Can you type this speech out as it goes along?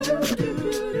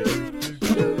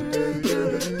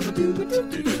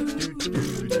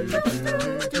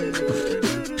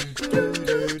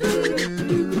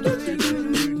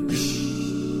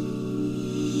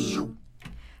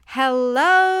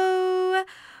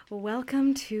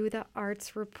Welcome to the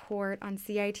Arts Report on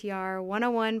CITR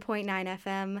 101.9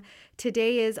 FM.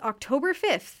 Today is October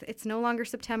 5th. It's no longer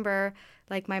September,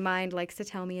 like my mind likes to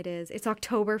tell me it is. It's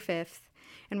October 5th.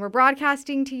 And we're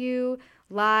broadcasting to you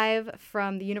live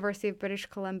from the University of British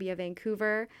Columbia,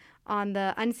 Vancouver, on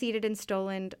the unceded and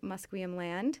stolen Musqueam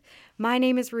land. My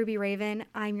name is Ruby Raven.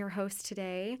 I'm your host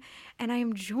today, and I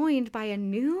am joined by a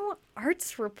new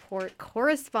Arts Report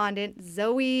correspondent,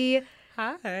 Zoe.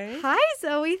 Hi. Hi,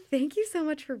 Zoe. Thank you so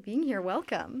much for being here.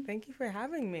 Welcome. Thank you for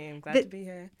having me. I'm glad to be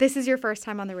here. This is your first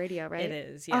time on the radio, right? It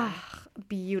is, yeah. Oh,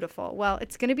 beautiful. Well,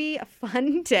 it's going to be a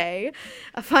fun day,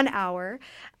 a fun hour.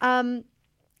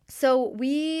 So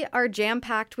we are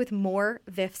jam-packed with more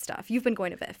VIFF stuff. You've been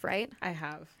going to VIFF, right? I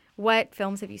have. What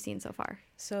films have you seen so far?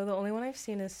 So the only one I've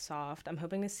seen is Soft. I'm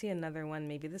hoping to see another one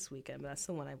maybe this weekend, but that's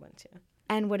the one I went to.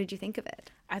 And what did you think of it?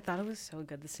 I thought it was so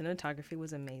good. The cinematography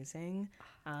was amazing.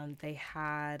 They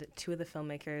had two of the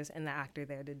filmmakers and the actor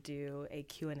there to do a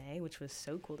Q&A, which was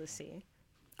so cool to see.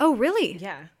 Oh, really?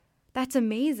 Yeah. That's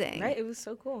amazing. Right? It was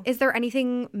so cool. Is there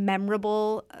anything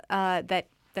memorable that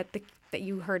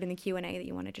you heard in the Q&A that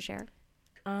you wanted to share?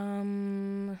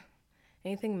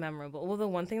 Anything memorable? Well, the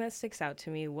one thing that sticks out to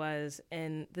me was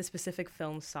in the specific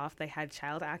film Soft, they had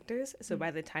child actors. So by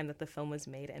the time that the film was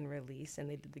made and released and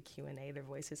they did the Q&A, their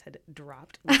voices had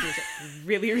dropped, which was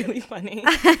really, really funny.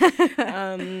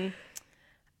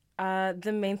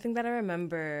 The main thing that I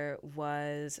remember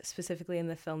was specifically in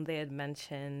the film they had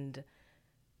mentioned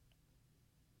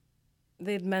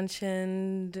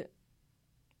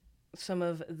some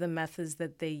of the methods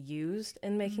that they used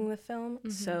in making the film. Mm-hmm.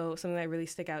 So something that really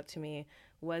stuck out to me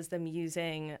was them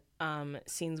using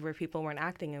scenes where people weren't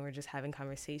acting and were just having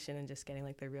conversation and just getting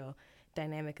like the real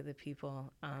dynamic of the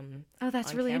people.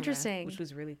 That's really camera, interesting. Which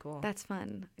was really cool. That's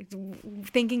fun.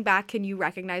 Thinking back, can you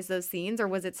recognize those scenes, or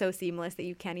was it so seamless that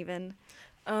you can't even?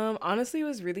 Honestly, it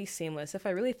was really seamless. If I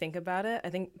really think about it, I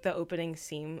think the opening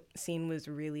scene was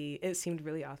it seemed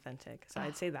really authentic. So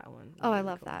I'd say that one. Oh, really I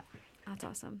love cool. that. That's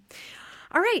awesome.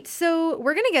 All right, so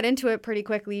we're going to get into it pretty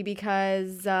quickly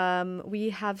because we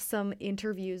have some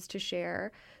interviews to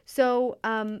share. So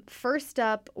first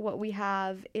up, what we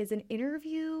have is an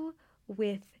interview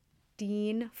with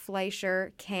Dean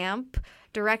Fleischer Camp,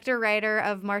 director-writer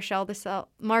of Marcel the Shell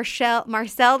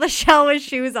with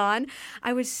Shoes On.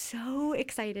 I was so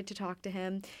excited to talk to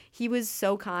him. He was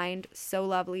so kind, so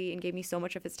lovely, and gave me so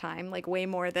much of his time, like way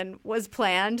more than was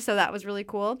planned. So that was really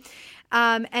cool.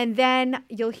 And then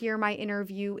you'll hear my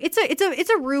interview. It's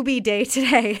a Ruby day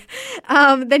today.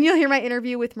 Then you'll hear my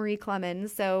interview with Marie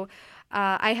Clements. So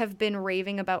I have been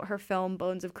raving about her film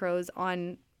Bones of Crows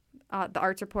on the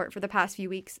Arts Report for the past few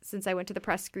weeks since I went to the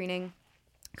press screening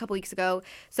a couple weeks ago.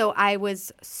 So I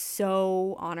was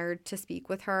so honored to speak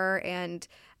with her, and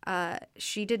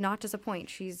she did not disappoint.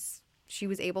 She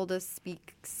was able to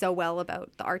speak so well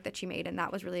about the art that she made, and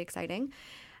that was really exciting.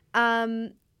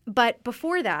 But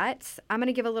before that, I'm going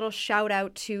to give a little shout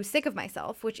out to Sick of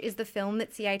Myself, which is the film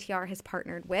that CITR has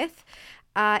partnered with.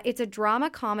 It's a drama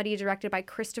comedy directed by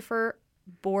Christopher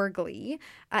Borgli,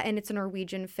 and it's a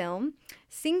Norwegian film.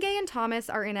 Singe and Thomas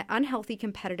are in an unhealthy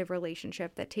competitive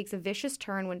relationship that takes a vicious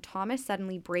turn when Thomas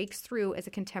suddenly breaks through as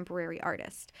a contemporary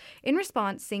artist. In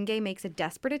response, Singe makes a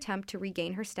desperate attempt to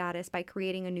regain her status by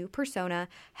creating a new persona,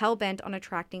 hell-bent on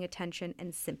attracting attention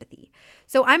and sympathy.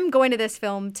 So I'm going to this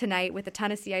film tonight with a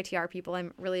ton of CITR people.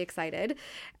 I'm really excited.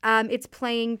 It's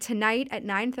playing tonight at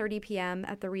 9:30 p.m.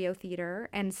 at the Rio Theater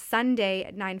and Sunday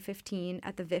at 9:15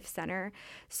 at the VIFF Center.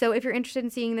 So if you're interested in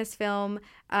seeing this film,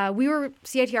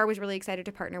 CITR was really excited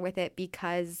to partner with it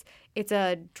because it's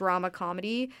a drama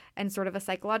comedy and sort of a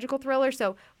psychological thriller.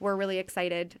 So we're really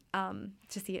excited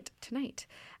to see it tonight.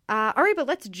 All right, but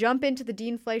let's jump into the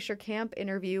Dean Fleischer Camp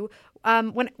interview.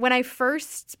 When I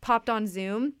first popped on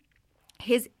Zoom,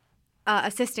 his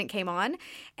assistant came on,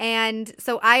 and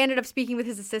so I ended up speaking with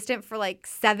his assistant for like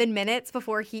 7 minutes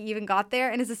before he even got there,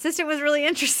 and his assistant was really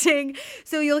interesting.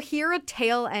 So you'll hear a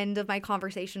tail end of my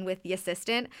conversation with the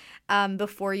assistant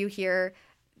before you hear,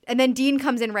 and then Dean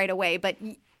comes in right away, but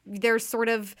there's sort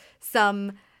of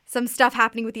some stuff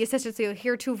happening with the assistant, so you'll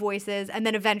hear two voices, and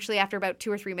then eventually after about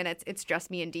 2 or 3 minutes, it's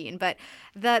just me and Dean. But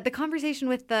the conversation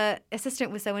with the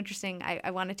assistant was so interesting,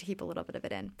 I wanted to keep a little bit of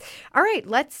it in. All right,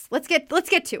 let's get to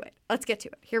it. Let's get to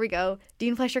it. Here we go.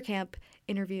 Dean Fleischer Camp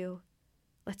interview.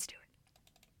 Let's do it.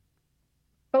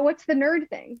 But what's the nerd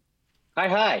thing?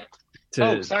 Hi.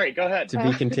 Sorry, go ahead. To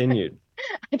be continued.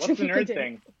 What's the nerd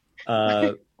thing?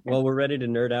 Well, we're ready to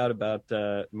nerd out about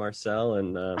Marcel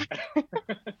and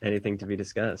anything to be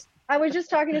discussed. I was just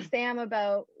talking to Sam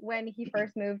about when he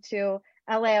first moved to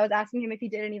LA. I was asking him if he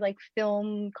did any like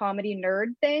film comedy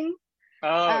nerd thing.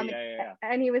 Oh, yeah.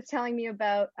 And he was telling me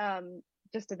about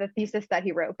just the thesis that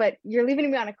he wrote. But you're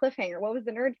leaving me on a cliffhanger. What was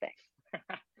the nerd thing?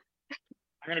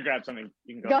 I'm going to grab something.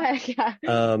 You can go ahead. Yeah.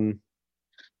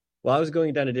 Well, I was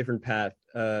going down a different path.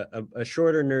 A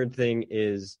shorter nerd thing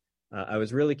is I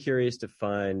was really curious to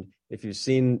find, if you've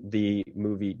seen the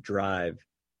movie Drive,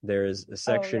 there's a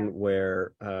section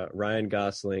where Ryan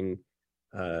Gosling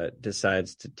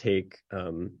decides to take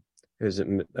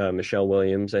Michelle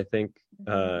Williams, I think,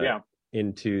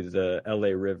 into the LA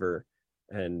River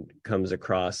and comes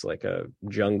across like a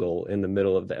jungle in the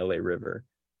middle of the LA River,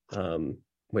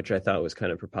 which I thought was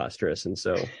kind of preposterous. And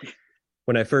so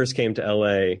when I first came to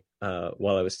LA,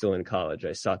 while I was still in college,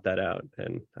 I sought that out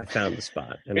and I found the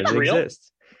spot, and it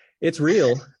exists. It's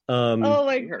real. Oh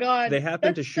my God. They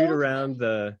happened to shoot around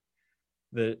the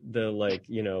like,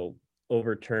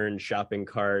 overturned shopping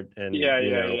cart and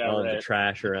all the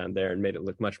trash around there and made it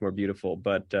look much more beautiful.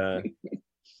 But it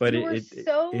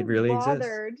really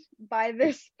bothered exists. By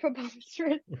this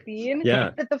preposterous scene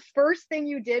that the first thing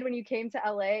you did when you came to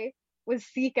LA was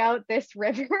seek out this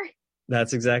river.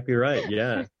 That's exactly right.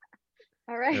 Yeah.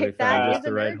 All right, that is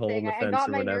the right hole in thing. the fence I got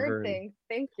or my whatever. nerd thing.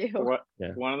 Thank you.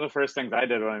 One of the first things I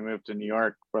did when I moved to New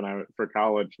York for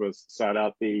college was sought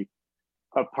out the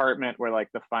apartment where like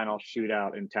the final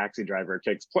shootout in Taxi Driver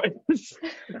takes place.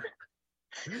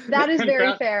 That is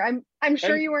very fair. I'm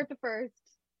sure you weren't the first.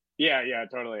 Yeah,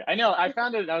 totally. I know. I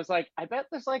found it. I was like, I bet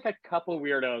there's like a couple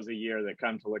weirdos a year that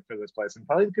come to look for this place, and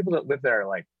probably the people that live there are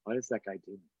like, what is that guy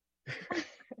doing?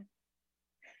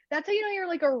 That's how you know you're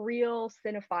like a real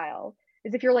cinephile,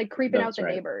 is if you're like creeping out the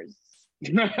neighbors.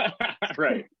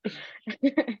 Right.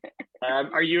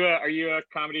 Are you a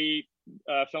comedy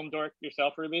film dork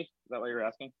yourself, Ruby? Is that what you're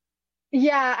asking?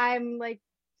 Yeah, I'm like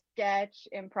sketch,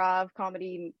 improv,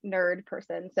 comedy nerd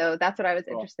person. So that's what I was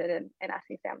interested in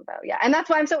asking Sam about. Yeah, and that's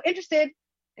why I'm so interested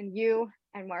in you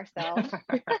and Marcel.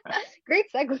 Great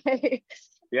segue.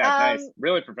 Yeah, nice.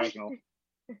 Really professional.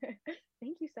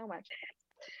 Thank you so much.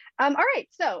 All right,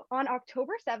 so on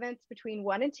October 7th, between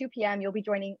 1 and 2 p.m., you'll be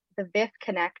joining the VIFF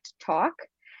Connect Talk.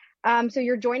 So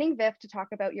you're joining VIFF to talk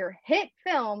about your hit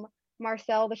film,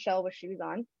 Marcel the Shell with Shoes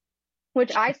On,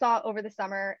 which I saw over the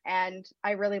summer and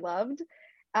I really loved.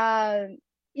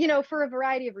 For a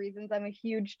variety of reasons. I'm a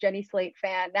huge Jenny Slate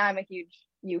fan. Now I'm a huge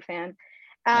You fan.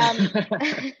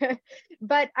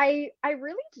 But I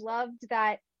really loved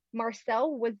that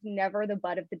Marcel was never the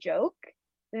butt of the joke,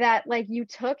 that like you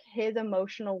took his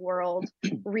emotional world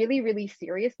really, really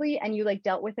seriously and you like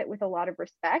dealt with it with a lot of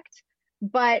respect.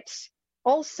 But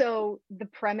also the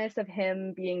premise of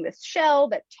him being this shell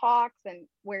that talks and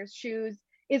wears shoes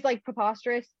is like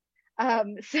preposterous.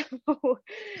 So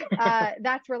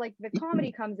that's where like the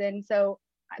comedy comes in. So,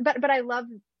 but I love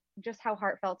just how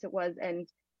heartfelt it was and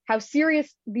how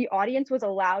serious the audience was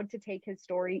allowed to take his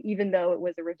story, even though it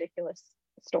was a ridiculous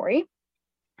story.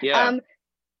 Yeah.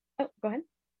 Go ahead.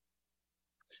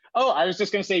 Oh, I was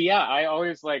just going to say, yeah,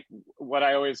 what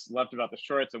I always loved about the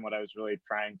shorts and what I was really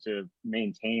trying to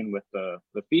maintain with the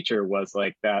feature was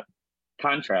like that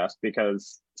contrast,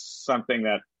 because something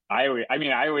that I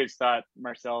always thought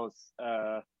Marcel was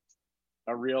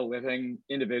a real living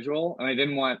individual, and I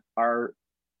didn't want I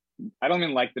don't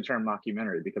even like the term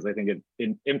mockumentary, because I think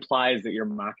it implies that you're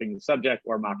mocking the subject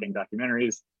or mocking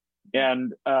documentaries.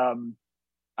 And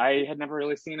I had never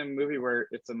really seen a movie where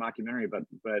it's a mockumentary, but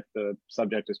the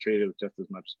subject is treated with just as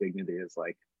much dignity as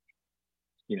like,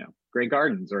 Grey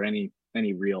Gardens or any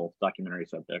real documentary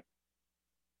subject.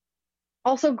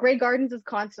 Also, Grey Gardens is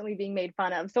constantly being made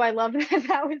fun of. So I love that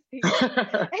was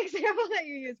the example that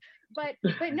you used. But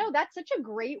no, that's such a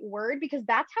great word, because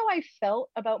that's how I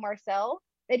felt about Marcel,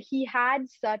 that he had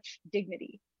such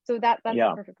dignity. So that's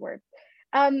the perfect word.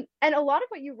 And a lot of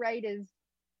what you write is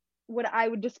what I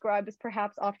would describe as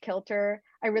perhaps off kilter.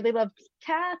 I really love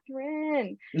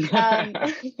Catherine.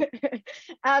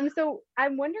 So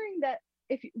I'm wondering that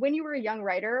when you were a young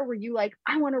writer, were you like,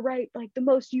 I want to write like the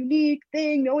most unique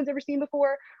thing no one's ever seen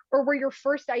before? Or were your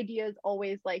first ideas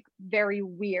always like very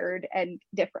weird and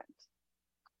different?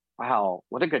 Wow,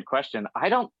 what a good question.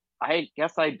 I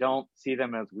guess I don't see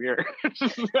them as weird. I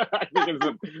think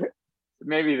it's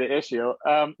maybe the issue.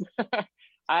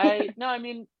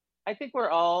 I think we're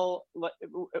all,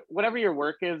 whatever your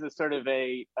work is sort of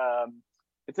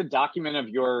it's a document of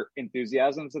your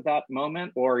enthusiasms at that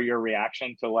moment, or your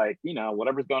reaction to like,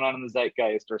 whatever's going on in the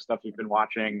zeitgeist, or stuff you've been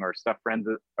watching, or stuff friends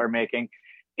are making.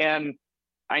 And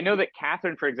I know that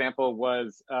Catherine, for example,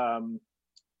 was a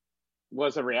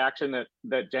reaction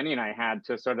that Jenny and I had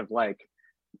to sort of like,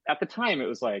 at the time it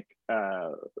was like,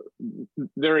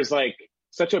 there was like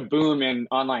such a boom in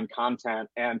online content,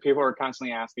 and people were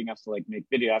constantly asking us to like make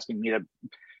video, asking me to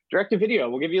direct a video.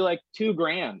 We'll give you like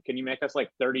 $2,000. Can you make us like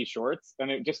 30 shorts? And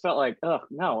it just felt like, oh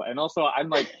no. And also I'm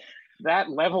like, that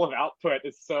level of output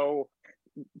is so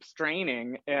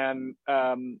straining, and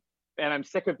I'm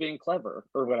sick of being clever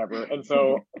or whatever. And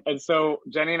so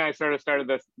Jenny and I sort of started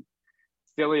this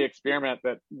silly experiment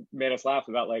that made us laugh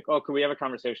about like, oh, could we have a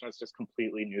conversation that's just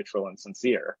completely neutral and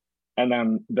sincere? And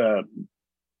then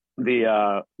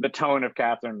the tone of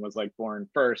Catherine was like born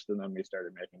first, and then we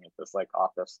started making it this like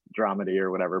office dramedy or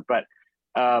whatever. But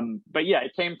yeah,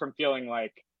 it came from feeling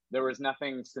like there was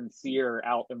nothing sincere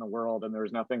out in the world, and there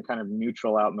was nothing kind of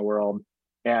neutral out in the world,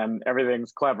 and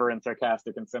everything's clever and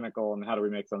sarcastic and cynical, and how do we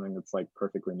make something that's like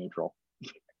perfectly neutral?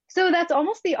 So that's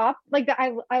almost the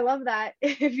I love that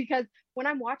because when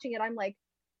I'm watching it, I'm like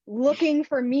looking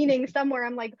for meaning somewhere.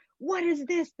 I'm like, what is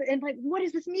this? And like, what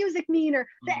does this music mean? Or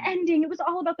the ending, it was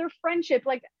all about their friendship.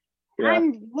 Like, yeah.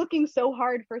 I'm looking so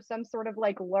hard for some sort of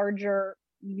like larger,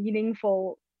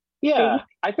 meaningful. Yeah,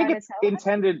 I think it's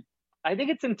intended. I think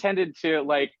it's intended to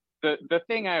like the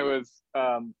thing I was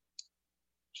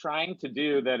trying to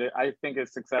do that I think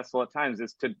is successful at times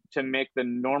is to make the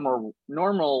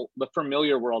the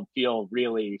familiar world feel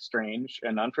really strange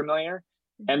and unfamiliar,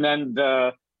 and then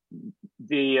the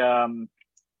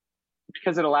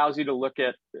because it allows you to look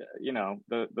at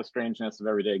the strangeness of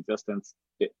everyday existence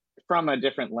from a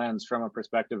different lens, from a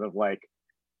perspective of like,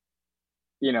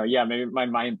 maybe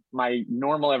my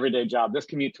normal everyday job, this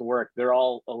commute to work, they're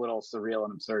all a little surreal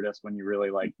and absurdist when you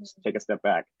really like take a step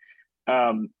back.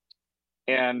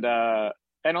 And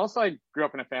also I grew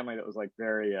up in a family that was like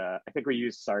very, I think we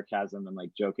used sarcasm and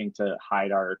like joking to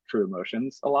hide our true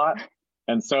emotions a lot.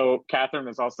 And so Catherine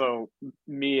is also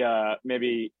me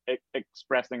maybe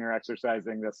expressing or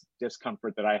exercising this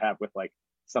discomfort that I have with like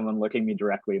someone looking me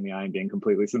directly in the eye and being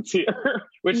completely sincere,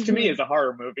 which to me is a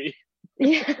horror movie.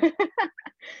 Yeah.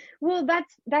 Well,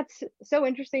 that's so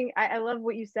interesting. I love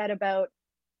what you said about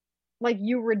like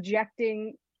you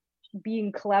rejecting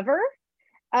being clever.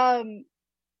 And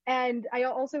I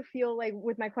also feel like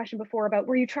with my question before about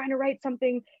were you trying to write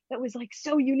something that was like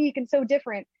so unique and so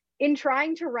different? In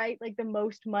trying to write like the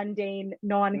most mundane,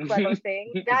 non-clever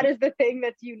thing, that is the thing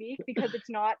that's unique because it's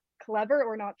not clever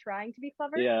or not trying to be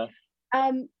clever. Yeah.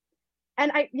 And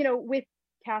I, with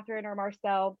Catherine or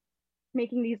Marcel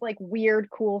making these like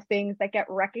weird, cool things that get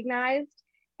recognized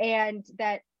and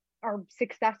that are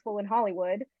successful in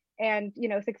Hollywood. And,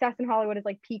 success in Hollywood is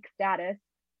like peak status.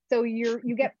 So you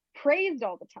get praised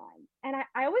all the time. And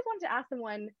I always wanted to ask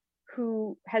someone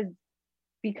who has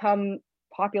become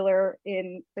popular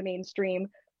in the mainstream,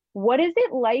 what is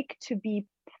it like to be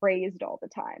praised all the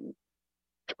time?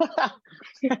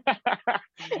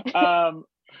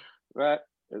 That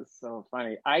is so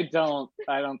funny. I don't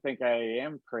think I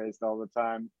am praised all the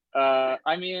time.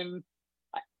 I mean,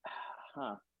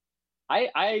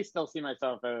 I still see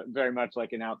myself very much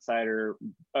like an outsider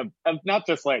of not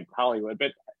just like Hollywood,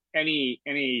 but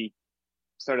any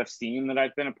sort of scene that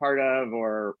I've been a part of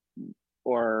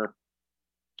or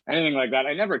anything like that.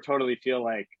 I never totally feel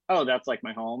like, oh, that's like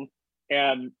my home.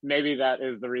 And maybe that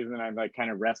is the reason I'm like kind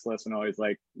of restless and always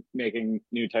like making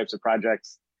new types of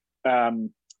projects. But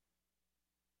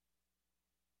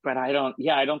I don't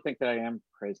think that I am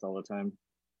praised all the time.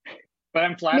 But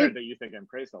I'm flattered that you think I'm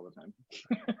praised all the time.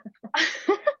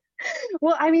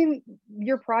 Well, I mean,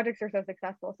 your projects are so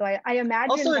successful. So I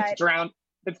imagine also that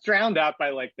it's drowned out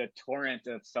by like the torrent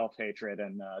of self-hatred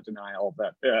and denial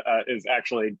that is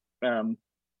actually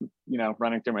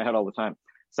running through my head all the time.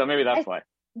 So maybe that's why.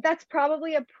 That's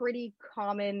probably a pretty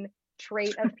common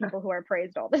trait of people who are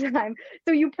praised all the time.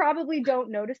 So you probably don't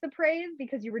notice the praise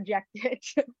because you reject it.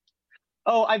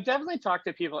 Oh, I've definitely talked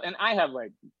to people, and I have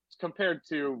like, compared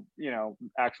to,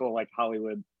 actual like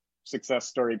Hollywood success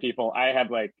story people, I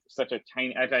have like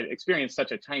I've experienced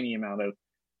such a tiny amount of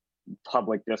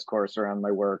public discourse around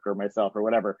my work or myself or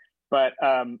whatever. But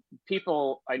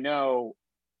people I know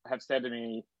have said to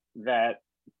me that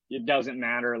it doesn't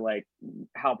matter like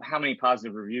how many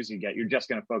positive reviews you get. You're just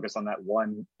going to focus on that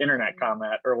one internet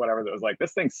comment or whatever that was like,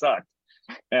 this thing sucked.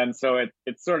 And so it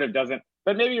sort of doesn't.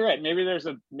 But maybe you're right. Maybe there is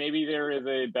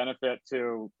a benefit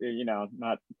to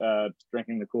not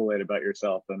drinking the Kool-Aid about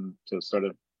yourself and to sort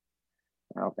of.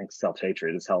 I don't think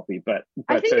self-hatred is healthy, but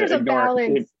I think there's a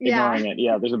balance. Ignoring it.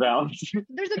 Yeah, there's a balance.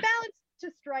 There's a balance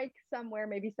to strike somewhere.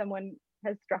 Maybe someone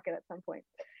has struck it at some point.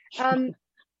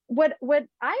 What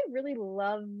I really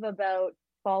love about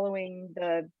following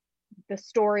the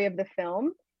story of the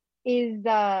film is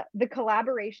the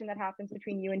collaboration that happens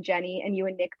between you and Jenny and you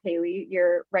and Nick Paley,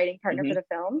 your writing partner for the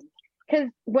film. Because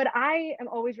what I am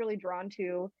always really drawn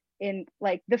to in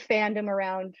like the fandom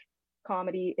around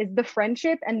comedy is the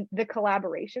friendship and the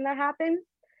collaboration that happens.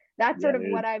 That's sort of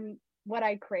what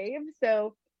I crave.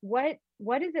 So what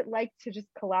is it like to just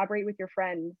collaborate with your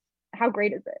friends? How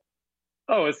great is it?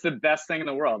 Oh, it's the best thing in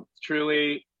the world. It's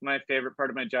truly my favorite part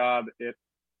of my job.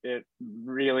 It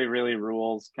really, really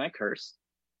rules. Can I curse?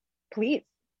 Please.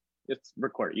 It's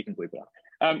recorded. You can bleep it out.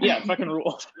 Yeah, it fucking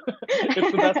rules.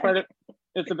 It's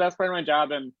the best part of my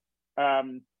job, and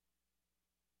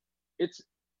it's,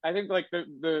 I think, like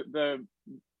the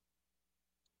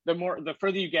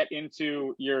further you get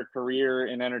into your career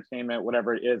in entertainment,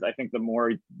 whatever it is, I think the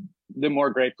more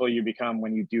grateful you become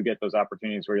when you do get those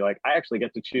opportunities where you're like, I actually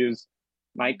get to choose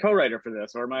my co-writer for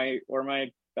this, or my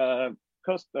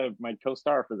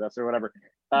co-star for this, or whatever.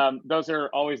 Those are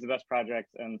always the best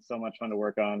projects and so much fun to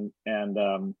work on.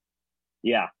 And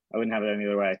yeah, I wouldn't have it any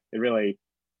other way. It really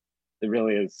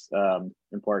is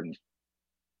important.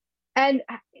 And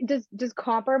does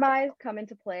compromise come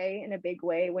into play in a big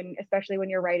way especially when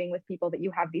you're writing with people that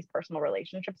you have these personal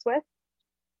relationships with?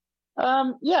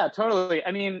 Yeah, totally.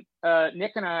 I mean,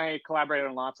 Nick and I collaborated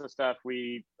on lots of stuff.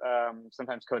 We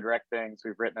sometimes co-direct things.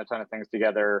 We've written a ton of things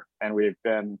together, and we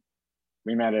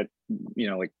met at,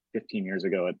 like 15 years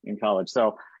ago in college.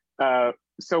 So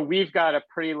we've got a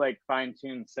pretty like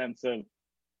fine-tuned sense of,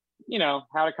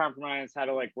 how to compromise, how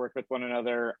to like work with one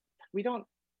another.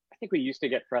 I think we used to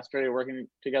get frustrated working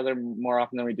together more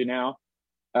often than we do now.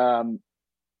 But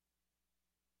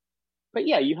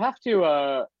yeah, you have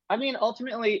to, I mean,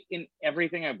 ultimately in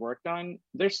everything I've worked on,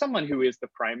 there's someone who is the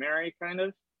primary kind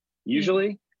of, usually.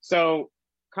 Mm-hmm. So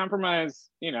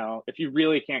compromise, if you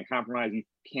really can't compromise, you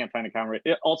can't find a compromise.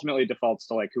 It ultimately defaults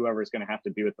to like whoever's going to have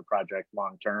to be with the project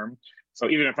long term. So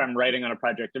even if I'm writing on a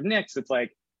project of Nick's, it's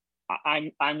like,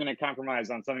 I'm going to compromise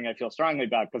on something I feel strongly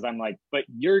about, because I'm like, but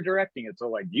you're directing it. So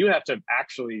like, you have to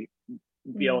actually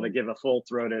be able to give a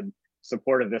full-throated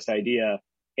support of this idea.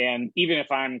 And even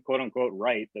if I'm quote unquote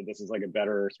right that this is like a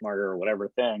better, smarter, or whatever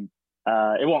thing,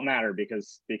 it won't matter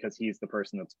because he's the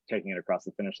person that's taking it across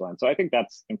the finish line. So I think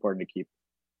that's important to keep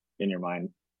in your mind.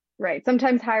 Right.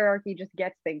 Sometimes hierarchy just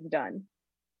gets things done.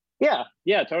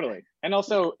 Yeah, totally. And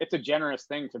also it's a generous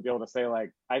thing to be able to say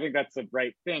like, I think that's the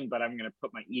right thing, but I'm going to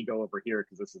put my ego over here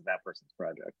because this is that person's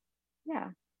project. Yeah.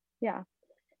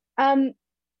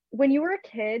 When you were a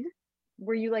kid,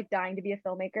 were you like dying to be a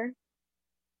filmmaker?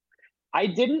 I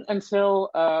didn't until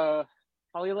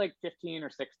probably like 15 or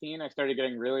 16. I started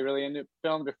getting really, really into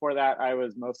film. Before that, I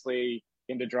was mostly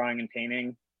into drawing and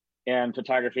painting and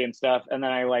photography and stuff. And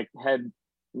then I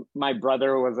my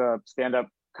brother was a stand-up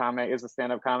comic,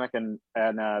 and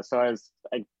so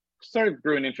I sort of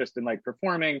grew an interest in like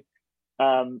performing,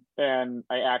 and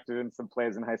I acted in some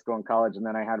plays in high school and college, and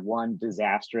then I had one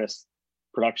disastrous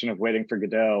production of Waiting for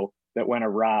Godot that went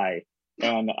awry,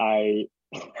 and I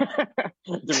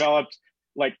developed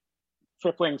like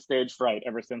crippling stage fright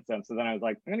ever since then. So then I was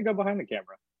like, I'm gonna go behind the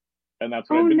camera, and that's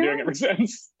what I've been doing ever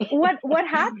since. What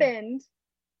happened?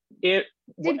 Did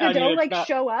Godot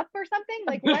show up or something?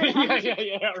 Like what?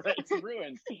 Yeah, right. It's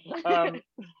ruined.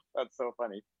 That's so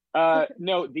funny.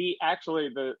 No,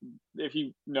 if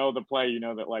you know the play, you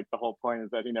know that like the whole point is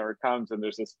that he never comes, and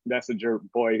there's this messenger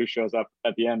boy who shows up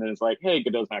at the end and is like, hey,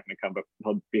 Godot's not going to come, but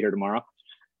he'll be here tomorrow.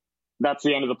 That's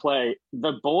the end of the play.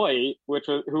 The boy,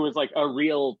 who was like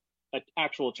an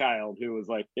actual child who was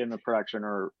like in the production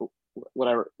or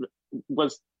whatever,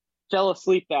 fell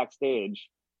asleep backstage,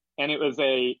 and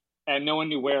and no one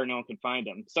knew where, no one could find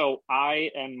him. So I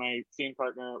and my scene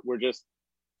partner were just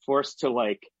forced to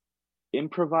like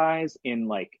improvise in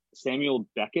like Samuel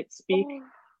Beckett speak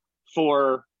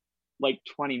for like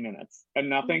 20 minutes, and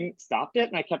nothing stopped it.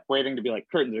 And I kept waiting to be like,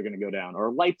 curtains are going to go down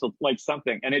or lights will, like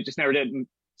something, and it just never did. And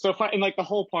so and like the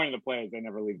whole point of the play is they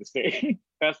never leave the stage.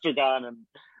 Estragon and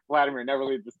Vladimir never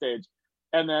leave the stage.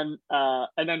 And then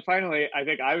finally, I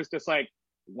think I was just like,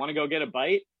 want to go get a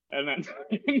bite? And then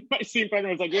my scene partner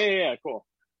was like, yeah, cool.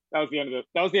 That was the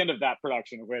end of that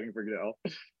production of Waiting for Godot.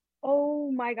 Oh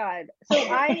my God. So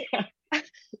I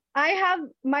have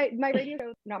my radio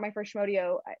show, not my first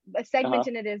schmodio. A segment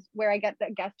in it is where I get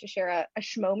the guest to share a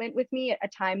schmoment with me at a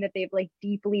time that they've like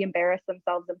deeply embarrassed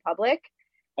themselves in public.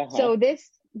 So this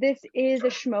is a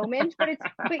schmoment,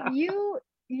 but you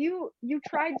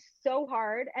tried so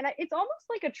hard, and it's almost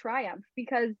like a triumph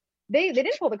because they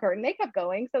didn't pull the curtain, they kept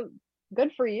going. So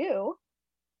good for you.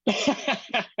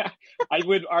 I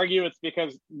would argue it's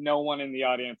because no one in the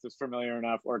audience is familiar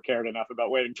enough or cared enough about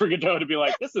Waiting for Godot to be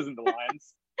like, this isn't the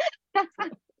lines.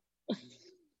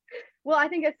 Well, I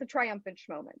think it's the triumphant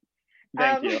schmoment.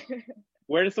 Thank you.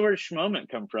 Where does the word schmoment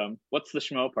come from? What's the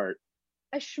schmo part?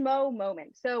 A schmo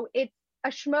moment. So it's a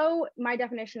schmo, my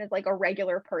definition is like a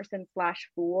regular person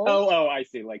 / fool. Oh, I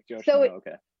see. Like Joe Schmo.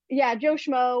 Okay. Yeah, Joe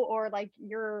Schmo, or like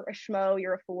you're a schmo,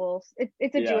 you're a fool.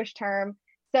 It's a Jewish term.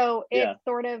 So it's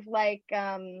sort of like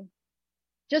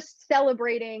just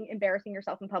celebrating embarrassing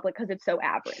yourself in public because it's so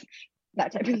average.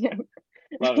 That type of thing.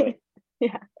 Love it.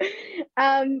 Yeah.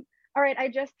 All right, I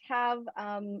just have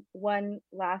one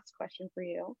last question for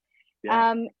you.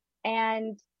 Yeah.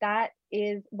 And that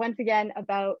is once again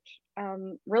about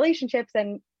relationships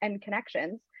and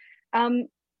connections.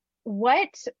 What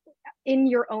in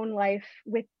your own life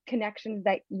with connections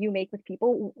that you make with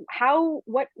people,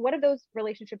 what do those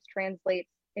relationships translate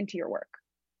into your work?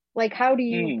 Like, how do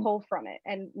you pull from it,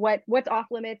 and what's off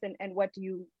limits, and what do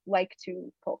you like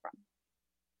to pull from?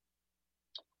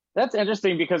 That's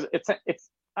interesting, because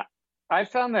I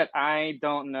found that I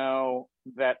don't know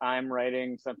that I'm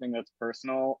writing something that's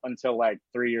personal until like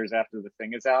 3 years after the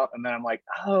thing is out. And then I'm like,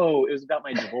 oh, it was about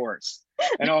my divorce.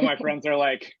 And all my friends are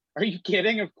like, are you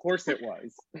kidding? Of course it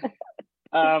was.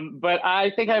 But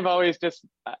I think I've always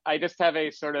I just have a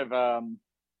sort of, I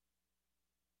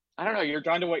don't know, you're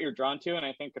drawn to what you're drawn to. And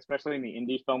I think especially in the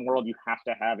indie film world, you have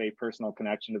to have a personal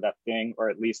connection to that thing, or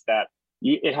at least that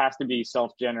it has to be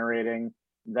self-generating,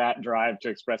 that drive to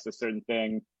express a certain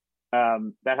thing.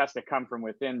 That has to come from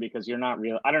within, because you're not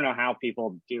real. I don't know how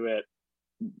people do it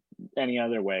any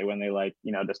other way, when they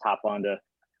just hop onto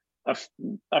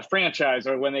a franchise,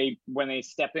 or when they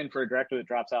step in for a director that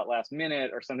drops out last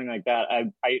minute or something like that.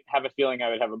 I have a feeling I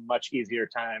would have a much easier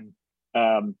time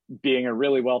being a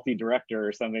really wealthy director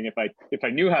or something if I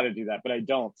knew how to do that, but I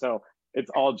don't. So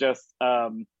it's all just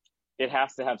it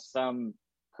has to have some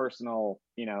personal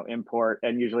import,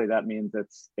 and usually that means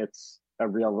it's a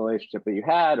real relationship that you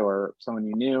had or someone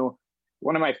you knew.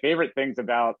 One of my favorite things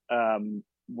about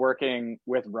working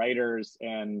with writers,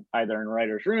 and either in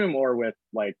writer's room or with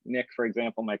like Nick, for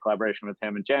example, my collaboration with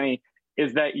him and Jenny,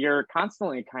 is that you're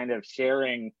constantly kind of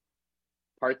sharing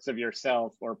parts of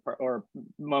yourself or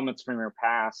moments from your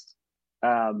past,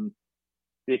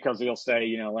 because you'll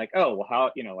say, like, oh, well,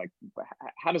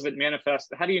 how does it manifest?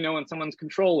 How do you know when someone's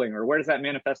controlling, or where does that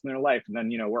manifest in their life? And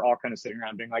then, we're all kind of sitting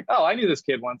around being like, oh, I knew this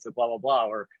kid once at blah, blah, blah.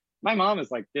 Or my mom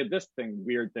is like, did this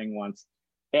weird thing once.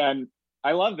 And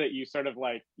I love that you sort of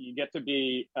like, you get to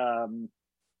be on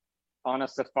a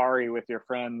safari with your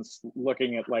friends,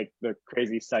 looking at like the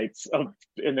crazy sights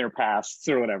in their pasts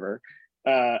or whatever.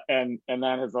 And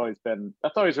that's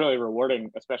always really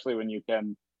rewarding, especially when you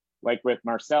can, like with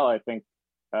Marcel, I think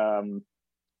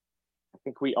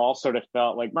we all sort of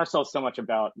felt like Marcel's so much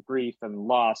about grief and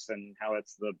loss, and how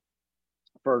it's the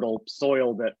fertile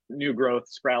soil that new growth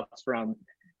sprouts from.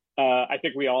 I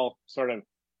think we all sort of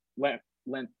lent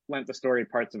the story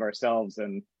parts of ourselves,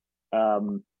 and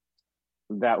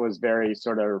that was very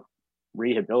sort of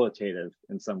rehabilitative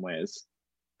in some ways.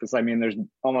 Because I mean,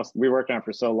 we worked on it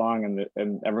for so long,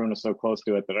 and everyone was so close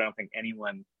to it, that I don't think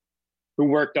anyone who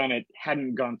worked on it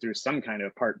hadn't gone through some kind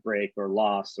of heartbreak or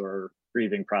loss or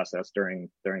grieving process during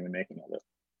the making of it.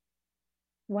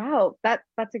 Wow,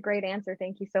 that's a great answer.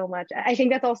 Thank you so much. I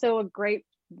think that's also a great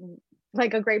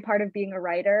part of being a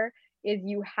writer, is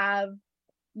you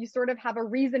sort of have a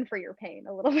reason for your pain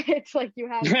a little bit. Like you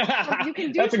can do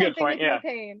that's something a good point, with your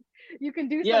pain. You can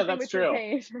do something with your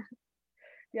pain.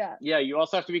 Yeah, you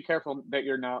also have to be careful that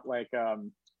you're not like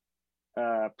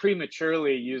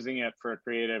prematurely using it for a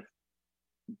creative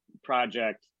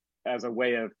project as a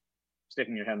way of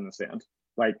sticking your head in the sand,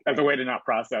 like as a way to not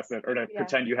process it, or to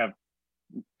pretend you have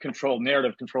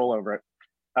narrative control over it.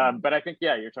 But I think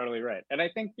you're totally right, and I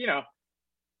think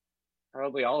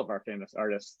probably all of our famous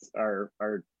artists are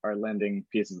lending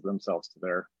pieces of themselves to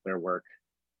their work.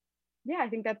 Yeah, I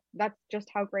think that's just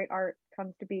how great art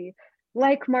comes to be.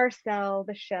 Like Marcel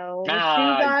the Shell,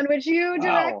 which you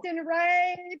direct and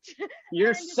write.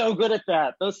 You're so good at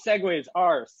that. Those segues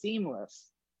are seamless.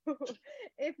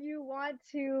 If you want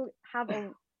to have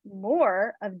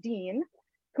more of Dean,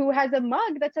 who has a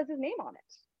mug that says his name on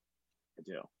it. I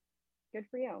do. Good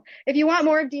for you. If you want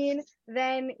more of Dean,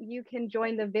 then you can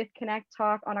join the VIFF Connect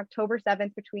Talk on October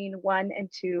 7th between 1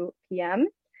 and 2 p.m.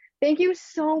 Thank you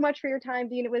so much for your time,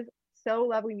 Dean. It was so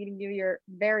lovely meeting you. You're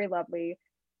very lovely.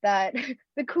 That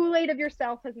the Kool-Aid of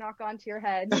yourself has not gone to your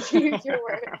head, to use your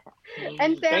word.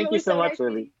 And Sam, thank you so much,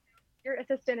 Ruby. Your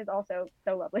assistant is also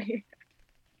so lovely.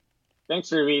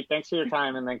 Thanks, Ruby. Thanks for your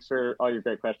time, and thanks for all your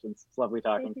great questions. It's lovely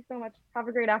talking. Thank you so much. Have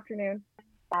a great afternoon.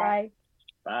 Bye.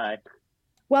 Bye.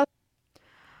 Well,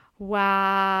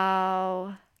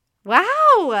 wow.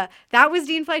 That was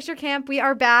Dean Fleischer Camp. We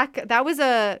are back. That was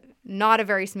not a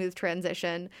very smooth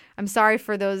transition. I'm sorry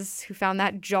for those who found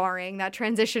that jarring, that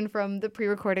transition from the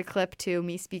pre-recorded clip to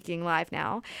me speaking live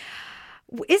now.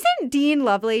 Isn't Dean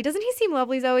lovely? Doesn't he seem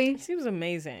lovely, Zoe? He seems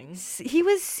amazing. He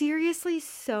was seriously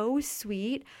so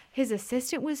sweet. His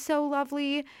assistant was so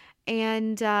lovely.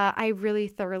 And I really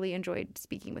thoroughly enjoyed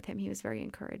speaking with him. He was very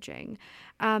encouraging.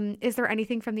 Is there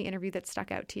anything from the interview that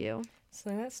stuck out to you?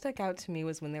 Something that stuck out to me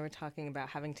was when they were talking about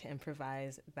having to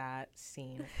improvise that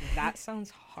scene. That sounds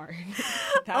hard.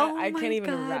 I can't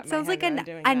even wrap my sounds head like around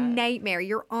doing a that. nightmare.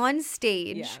 You're on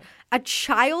stage. Yeah. A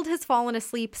child has fallen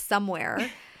asleep somewhere.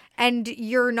 And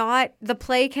the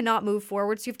play cannot move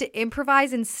forward. So you have to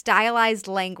improvise in stylized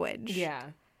language. Yeah.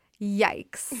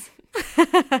 Yikes.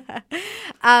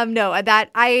 No,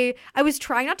 that I was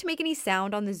trying not to make any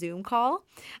sound on the Zoom call,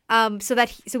 so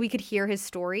we could hear his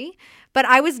story, but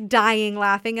I was dying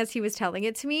laughing as he was telling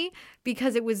it to me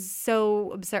because it was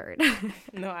so absurd.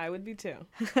 No, I would be too.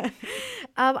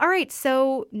 All right,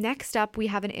 so next up we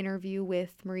have an interview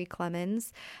with Marie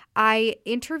Clements. I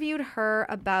interviewed her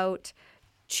about,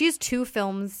 she has 2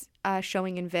 films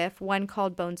showing in VIFF, one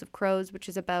called Bones of Crows, which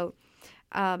is about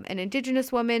an Indigenous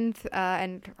woman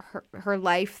and her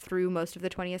life through most of the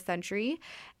 20th century.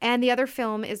 And the other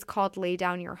film is called Lay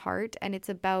Down Your Heart, and it's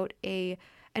about an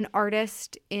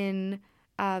artist in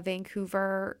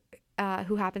Vancouver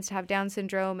who happens to have Down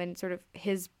syndrome and sort of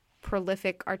his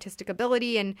prolific artistic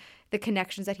ability and the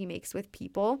connections that he makes with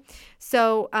people.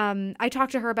 So I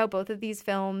talked to her about both of these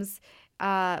films.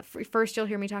 First, you'll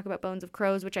hear me talk about Bones of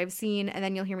Crows, which I've seen, and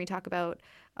then you'll hear me talk about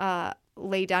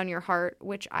Lay Down Your Heart,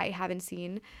 which I haven't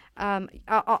seen.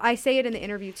 I say it in the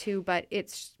interview too, but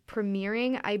it's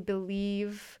premiering, I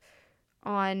believe,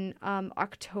 on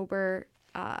October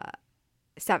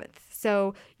 7th.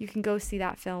 So you can go see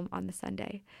that film on the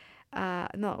Sunday.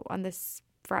 On this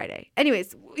Friday.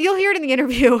 Anyways, you'll hear it in the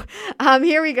interview.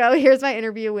 Here we go. Here's my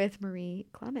interview with Marie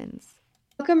Clements.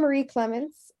 Welcome, Marie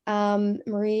Clements.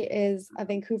 Marie is a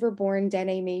Vancouver-born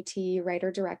Dene Métis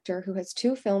writer-director who has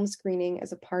 2 films screening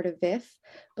as a part of VIFF,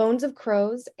 Bones of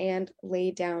Crows and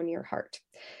Lay Down Your Heart.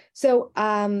 So,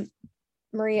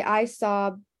 Marie, I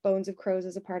saw Bones of Crows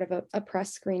as a part of a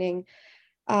press screening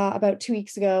about 2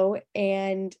 weeks ago,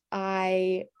 and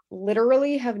I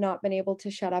literally have not been able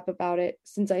to shut up about it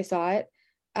since I saw it.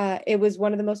 It was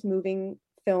one of the most moving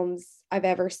films I've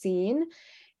ever seen.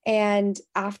 And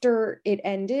after it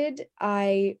ended,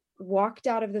 I walked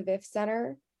out of the VIFF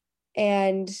Center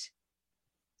and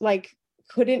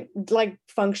couldn't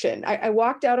function. I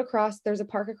walked out there's a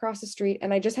park across the street,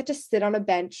 and I just had to sit on a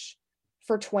bench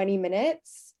for 20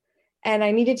 minutes. And I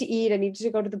needed to eat, I needed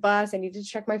to go to the bus, I needed to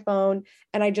check my phone.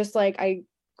 And I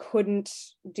couldn't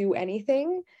do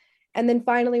anything. And then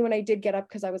finally, when I did get up,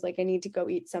 because I was like, I need to go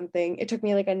eat something, it took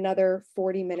me another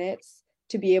 40 minutes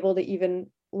to be able to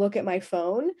even look at my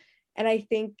phone. And I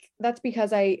think that's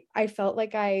because I felt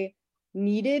like I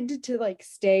needed to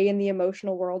stay in the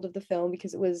emotional world of the film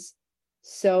because it was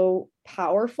so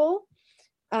powerful.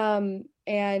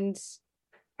 And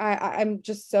I'm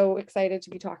just so excited to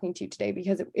be talking to you today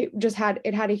because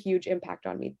it had a huge impact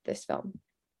on me, this film.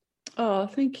 Oh,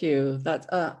 thank you. That's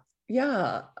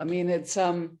yeah. I mean, it's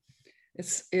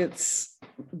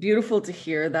beautiful to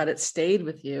hear that it stayed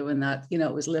with you and that,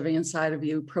 it was living inside of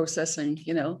you, processing,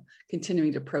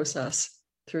 continuing to process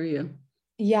through you.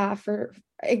 Yeah,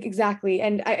 exactly.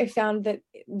 And I found that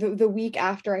the week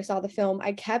after I saw the film,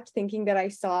 I kept thinking that I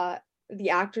saw the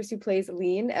actress who plays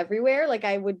Lean everywhere.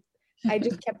 I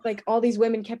just kept all these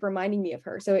women kept reminding me of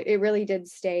her. So it really did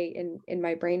stay in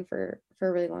my brain for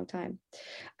a really long time.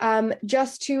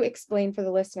 Just to explain for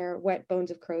the listener what Bones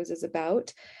of Crows is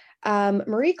about.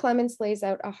 Marie Clements lays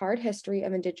out a hard history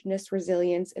of Indigenous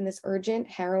resilience in this urgent,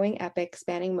 harrowing epic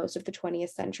spanning most of the 20th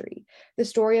century. The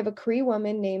story of a Cree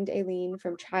woman named Aileen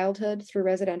from childhood through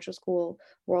residential school,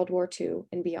 World War II,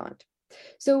 and beyond.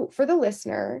 So for the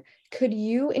listener, could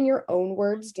you, in your own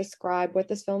words, describe what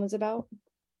this film is about?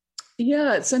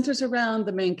 Yeah, it centers around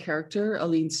the main character,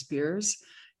 Aileen Spears,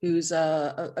 who's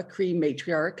a Cree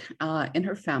matriarch in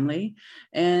her family.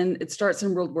 And it starts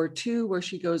in World War II, where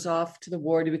she goes off to the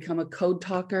war to become a code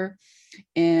talker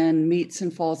and meets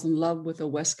and falls in love with a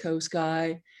West Coast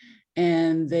guy.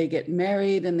 And they get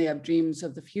married and they have dreams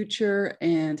of the future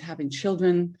and having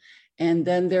children. And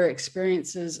then their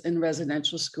experiences in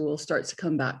residential school starts to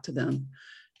come back to them.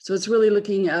 So it's really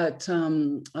looking at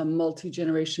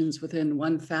multi-generations within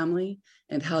one family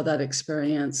and how that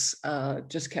experience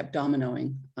just kept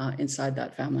dominoing inside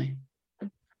that family.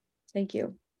 Thank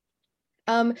you.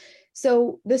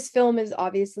 So this film is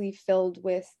obviously filled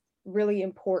with really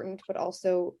important, but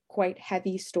also quite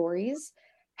heavy stories.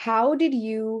 How did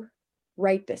you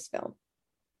write this film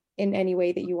in any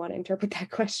way that you want to interpret that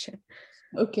question?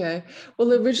 Okay.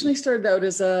 Well, it originally started out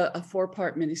as a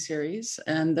 4-part miniseries,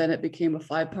 and then it became a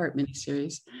 5-part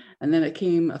miniseries, and then it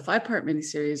became a 5-part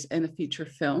miniseries and a feature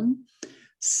film.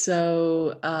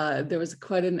 So there was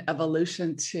quite an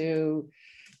evolution to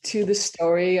the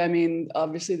story. I mean,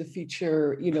 obviously the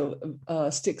feature,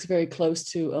 sticks very close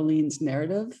to Aline's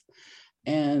narrative.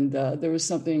 And there was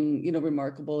something,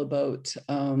 remarkable about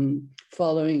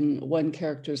following one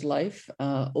character's life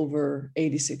over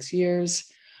 86 years.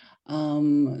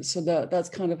 So that's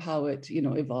kind of how it,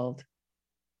 evolved.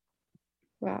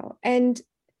 Wow. And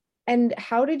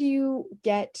how did you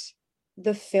get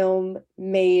the film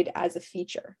made as a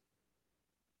feature?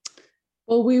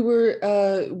 Well, we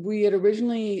had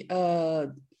originally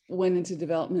went into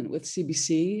development with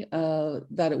CBC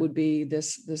that it would be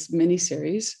this mini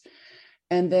series.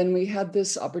 And then we had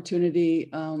this opportunity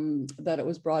that it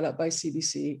was brought up by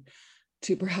CBC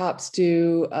to perhaps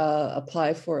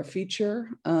apply for a feature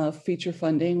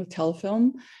funding with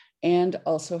Telefilm, and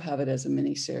also have it as a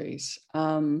mini series,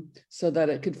 so that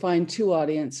it could find 2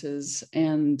 audiences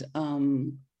and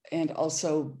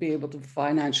also be able to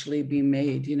financially be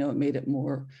made. It made it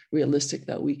more realistic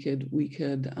that we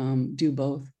could do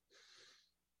both.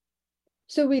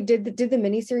 So did the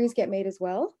miniseries get made as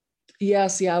well?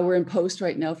 Yes, yeah, we're in post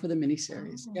right now for the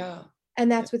miniseries. Oh. Yeah.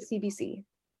 And that's with CBC?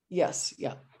 Yes,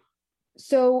 yeah.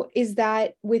 So is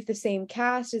that with the same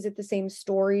cast? Is it the same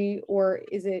story? Or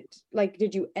is it like,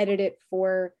 did you edit it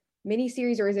for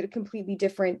miniseries, or is it a completely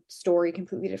different story,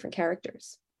 completely different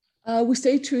characters? We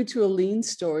stay true to Aline's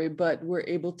story, but we're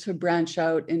able to branch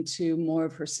out into more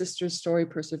of her sister's story,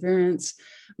 Perseverance,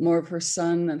 more of her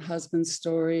son and husband's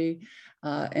story,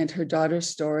 and her daughter's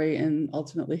story, and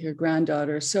ultimately her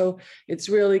granddaughter. So it's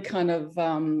really kind of,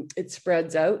 it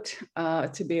spreads out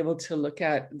to be able to look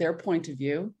at their point of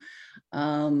view,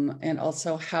 and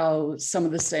also how some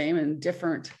of the same and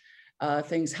different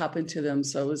things happen to them.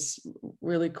 So it was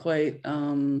really quite,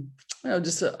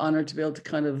 just an honor to be able to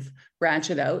kind of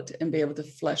branch it out and be able to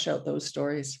flesh out those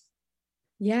stories.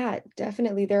 Yeah,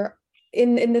 definitely.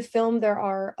 In the film, there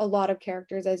are a lot of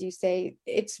characters, as you say.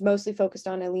 It's mostly focused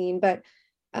on Aline, but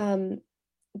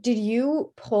did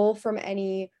you pull from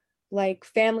any like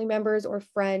family members or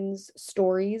friends'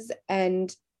 stories,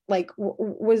 and like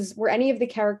were any of the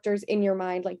characters in your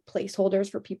mind like placeholders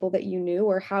for people that you knew,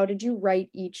 or how did you write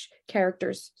each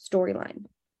character's storyline?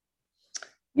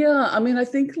 Yeah, I mean, I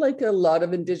think like a lot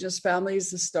of Indigenous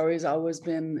families, the story's always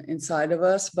been inside of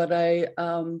us, but I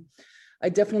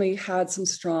definitely had some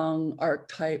strong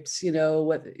archetypes,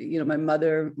 my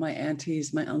mother, my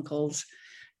aunties, my uncles,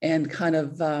 and kind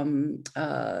of,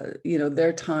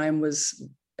 their time was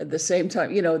at the same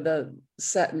time, the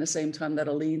set in the same time that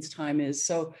Aline's time is.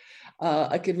 So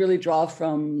I could really draw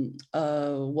from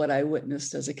what I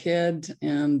witnessed as a kid,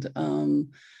 and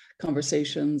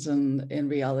conversations and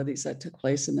realities that took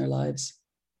place in their lives.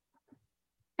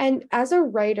 And as a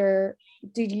writer,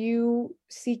 did you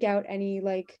seek out any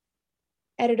like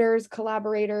editors,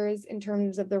 collaborators in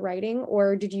terms of the writing,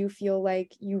 or did you feel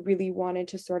like you really wanted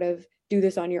to sort of do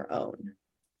this on your own?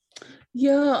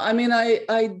 Yeah, I mean,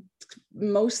 I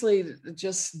mostly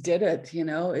just did it,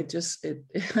 it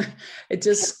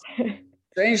just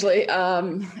strangely,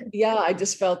 I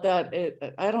just felt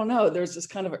that I don't know, there's this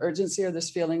kind of urgency or this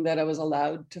feeling that I was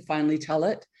allowed to finally tell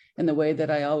it in the way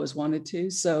that I always wanted to.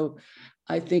 So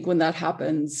I think when that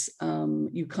happens,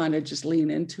 you kind of just lean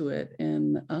into it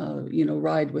and,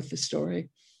 ride with the story.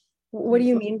 What do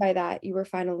you mean by that? You were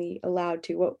finally allowed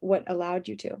to? What allowed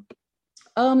you to?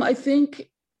 I think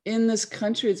in this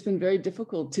country, it's been very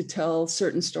difficult to tell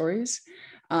certain stories.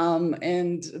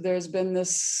 And there's been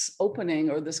this opening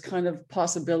or this kind of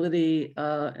possibility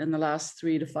in the last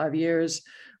 3 to 5 years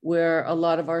where a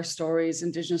lot of our stories,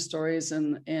 Indigenous stories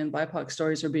and BIPOC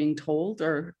stories, are being told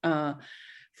or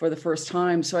for the first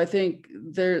time. So I think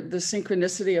the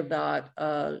synchronicity of that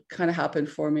kind of happened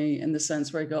for me in the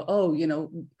sense where I go,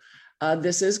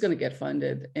 this is going to get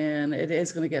funded, and it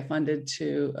is going to get funded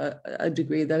to a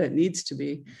degree that it needs to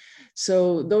be.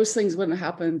 So those things wouldn't have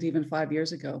happened even 5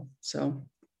 years ago. So.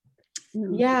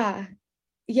 Yeah.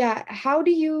 How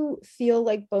do you feel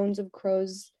like Bones of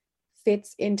Crows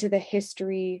fits into the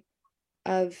history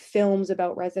of films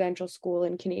about residential school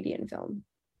in Canadian film?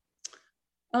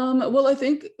 Well, I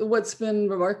think what's been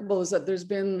remarkable is that there's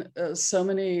been so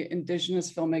many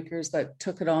Indigenous filmmakers that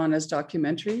took it on as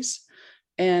documentaries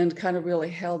and kind of really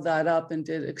held that up and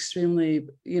did extremely,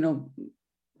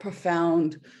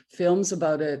 profound films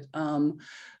about it.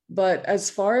 But as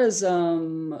far as,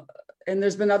 and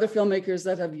there's been other filmmakers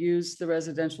that have used the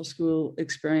residential school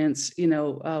experience,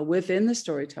 within the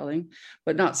storytelling,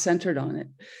 but not centered on it.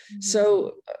 Mm-hmm.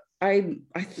 So I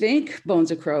think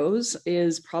Bones of Crows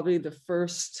is probably the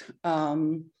first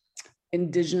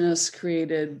Indigenous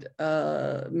created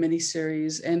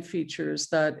miniseries and features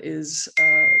that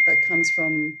comes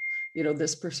from,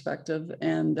 this perspective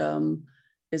and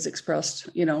is expressed,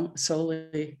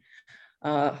 solely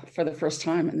for the first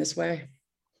time in this way.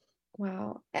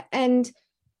 Wow. And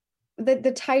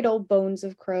the title Bones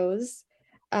of Crows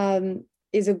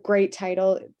is a great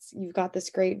title. You've got this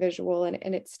great visual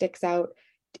and it sticks out.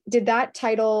 Did that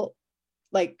title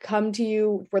like come to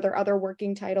you? Were there other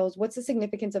working titles? What's the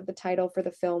significance of the title for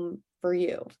the film for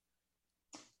you?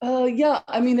 Yeah,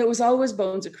 I mean, it was always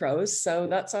Bones of Crows. So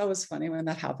that's always funny when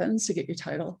that happens, to get your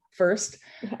title first.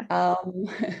 Yeah.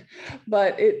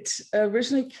 But it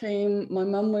originally my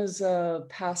mom was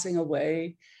passing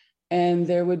away, and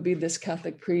there would be this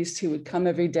Catholic priest who would come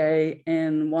every day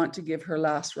and want to give her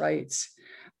last rites.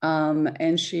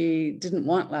 And she didn't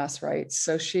want last rites.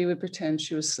 So she would pretend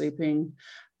she was sleeping.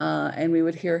 And we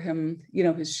would hear him,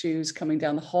 his shoes coming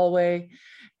down the hallway,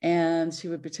 and she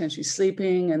would pretend she's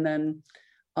sleeping. And then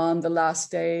on the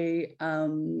last day,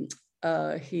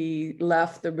 he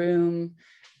left the room,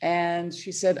 and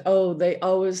she said, "Oh,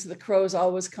 the crows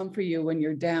always come for you when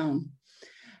you're down."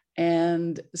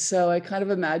 And so I kind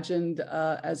of imagined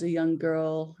as a young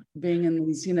girl being in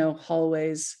these,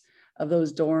 hallways of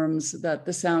those dorms, that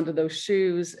the sound of those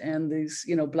shoes and these,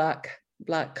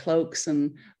 black cloaks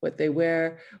and what they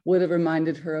wear would have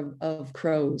reminded her of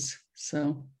crows.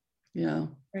 So, yeah,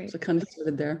 right. So kind of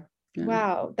started there. Yeah.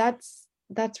 Wow,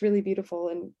 that's really beautiful.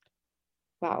 And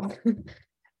wow.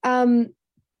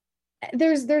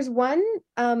 There's one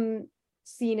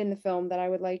scene in the film that I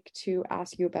would like to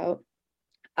ask you about.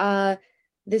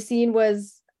 The scene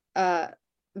was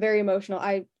very emotional.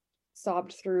 I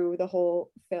sobbed through the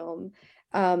whole film.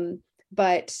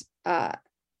 But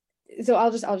so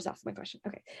I'll just ask my question.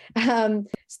 Okay.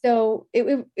 So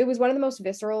it was one of the most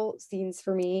visceral scenes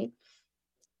for me,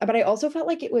 but I also felt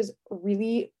like it was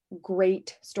really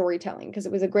great storytelling, because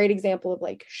it was a great example of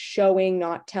like showing,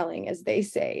 not telling, as they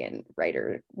say in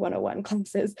Writer 101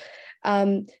 classes.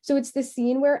 So it's the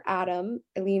scene where Adam,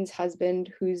 Eileen's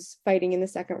husband, who's fighting in the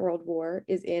Second World War,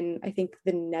 is in, I think,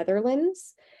 the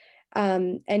Netherlands,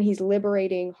 and he's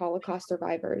liberating Holocaust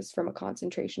survivors from a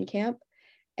concentration camp.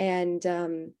 And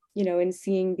in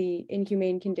seeing the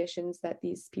inhumane conditions that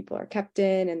these people are kept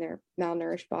in and their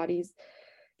malnourished bodies,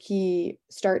 he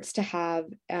starts to have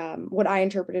what I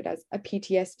interpreted as a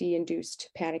PTSD-induced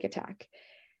panic attack.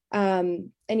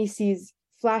 And he sees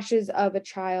flashes of a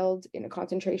child in a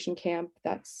concentration camp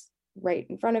that's right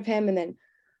in front of him, and then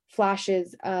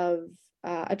flashes of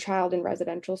a child in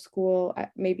residential school.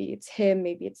 Maybe it's him,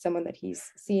 maybe it's someone that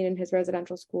he's seen in his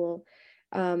residential school.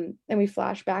 And we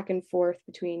flash back and forth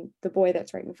between the boy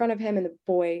that's right in front of him and the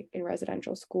boy in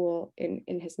residential school in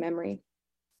his memory.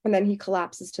 And then he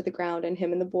collapses to the ground, and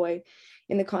him and the boy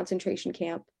in the concentration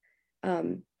camp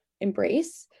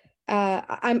embrace.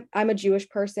 I'm a Jewish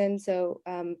person, so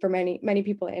for many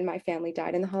people in my family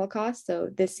died in the Holocaust. So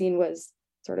this scene was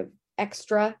sort of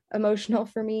extra emotional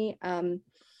for me. And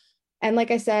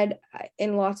like I said,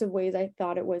 in lots of ways, I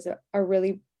thought it was a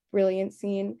really brilliant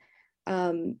scene,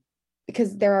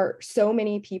 because there are so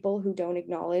many people who don't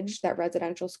acknowledge that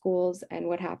residential schools and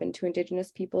what happened to Indigenous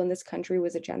people in this country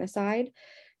was a genocide.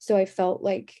 So I felt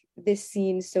like this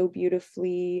scene so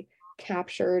beautifully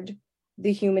captured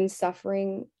the human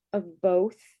suffering of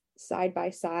both side by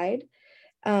side.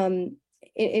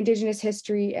 Indigenous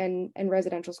history and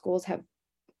residential schools have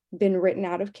been written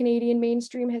out of Canadian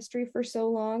mainstream history for so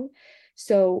long.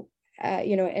 So,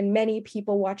 and many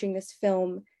people watching this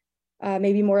film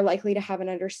may be more likely to have an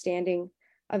understanding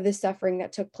of the suffering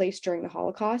that took place during the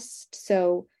Holocaust.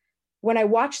 So when I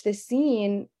watched this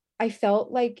scene, I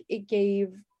felt like it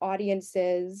gave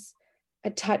audiences a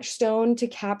touchstone to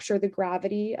capture the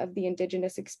gravity of the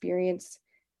Indigenous experience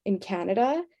in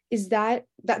Canada. Is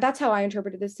that's how I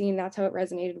interpreted the scene. That's how it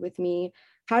resonated with me.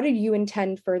 How did you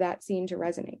intend for that scene to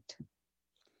resonate?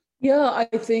 Yeah, I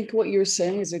think what you're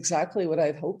saying is exactly what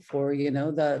I'd hoped for,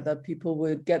 that people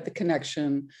would get the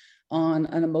connection on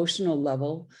an emotional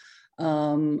level,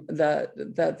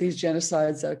 that these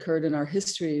genocides that occurred in our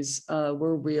histories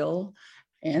were real,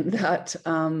 and that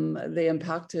they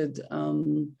impacted,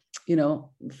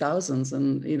 thousands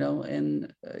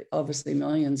and obviously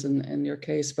millions in your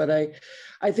case. But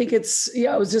I think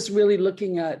I was just really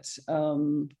looking at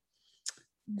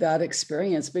that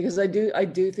experience, because I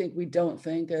do think we don't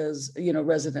think as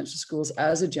residential schools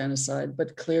as a genocide,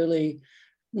 but clearly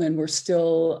when we're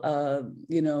still,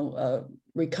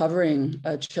 recovering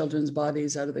children's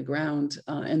bodies out of the ground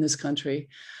in this country.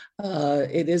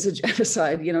 It is a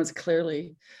genocide, it's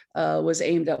clearly was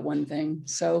aimed at one thing.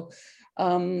 So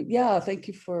thank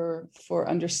you for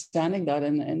understanding that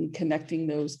and connecting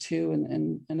those two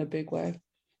in a big way.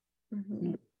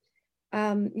 Mm-hmm.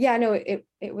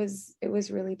 It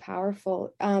was really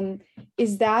powerful.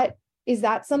 Is that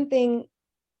something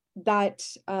that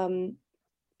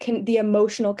the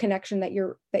emotional connection that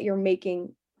you're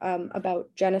making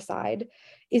about genocide,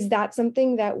 is that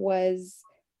something that was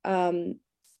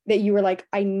that you were like,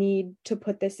 I need to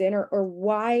put this in, or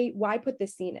why put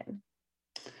this scene in?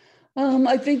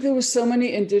 I think there were so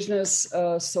many Indigenous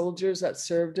soldiers that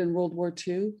served in World War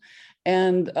II.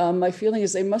 And my feeling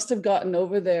is they must have gotten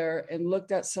over there and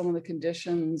looked at some of the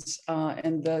conditions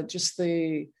and just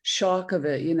the shock of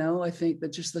it. I think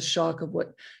that just the shock of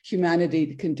what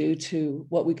humanity can do to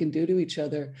what we can do to each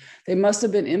other. They must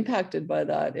have been impacted by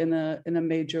that in a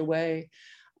major way.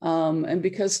 And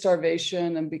because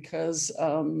starvation and because,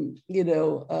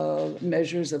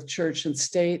 measures of church and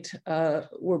state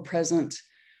were present,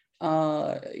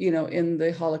 in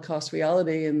the Holocaust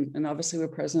reality, and obviously we're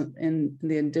present in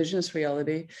the Indigenous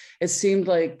reality, it seemed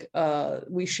like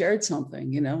we shared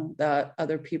something, that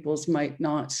other peoples might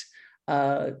not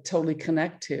totally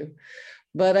connect to.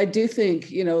 But I do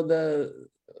think,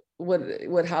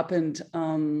 what happened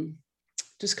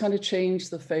just kind of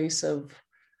changed the face of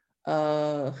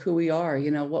who we are,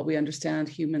 what we understand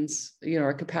humans,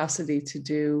 our capacity to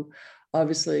do,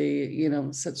 obviously,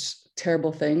 such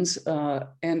terrible things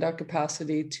and our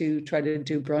capacity to try to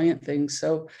do brilliant things.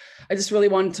 So I just really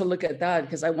wanted to look at that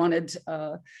because I wanted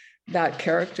that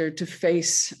character to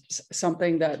face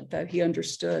something that he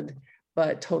understood,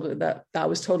 but totally that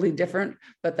was totally different,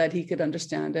 but that he could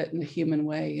understand it in a human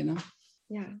way,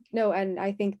 Yeah, no, and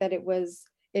I think that it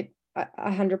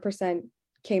 100%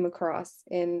 came across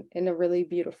in a really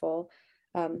beautiful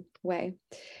way.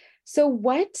 So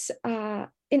what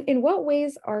in what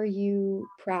ways are you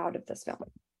proud of this film?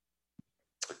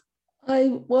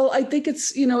 I think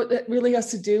it's, it really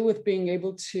has to do with being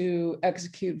able to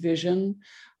execute vision,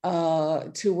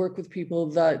 to work with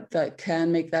people that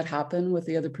can make that happen with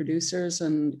the other producers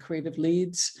and creative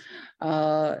leads,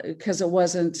 because it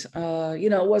wasn't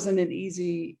an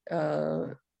easy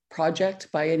project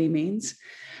by any means.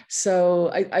 So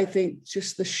I think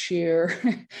just the sheer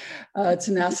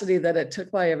tenacity that it took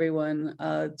by everyone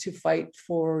to fight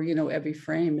for, every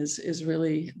frame is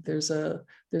really, there's a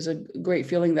great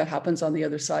feeling that happens on the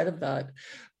other side of that.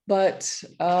 But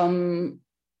I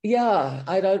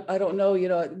don't know,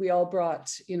 we all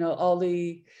brought, there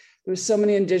was so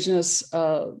many Indigenous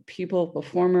people,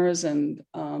 performers, and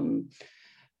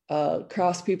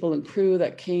crafts people and crew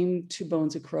that came to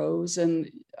Bones of Crows.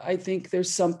 And I think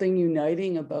there's something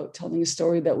uniting about telling a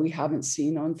story that we haven't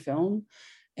seen on film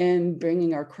and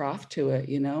bringing our craft to it,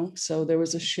 So there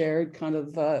was a shared kind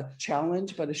of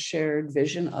challenge, but a shared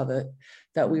vision of it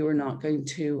that we were not going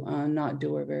to not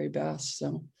do our very best.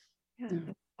 So,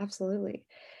 yeah. Absolutely.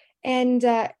 And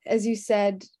as you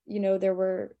said,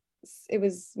 it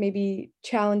was maybe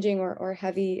challenging or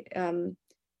heavy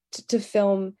to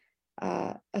film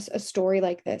a story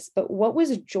like this, but what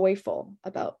was joyful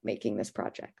about making this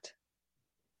project?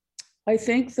 I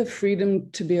think the freedom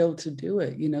to be able to do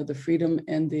it, the freedom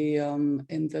and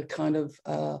the kind of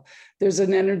there's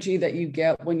an energy that you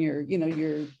get when you're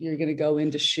going to go in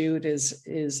to shoot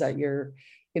is that you're,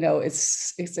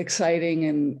 it's exciting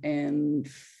and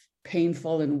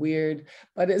painful and weird,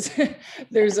 but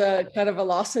there's a kind of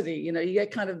velocity, you get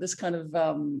kind of this kind of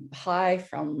high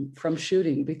from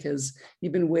shooting because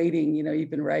you've been waiting,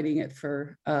 you've been writing it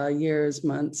for years,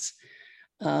 months,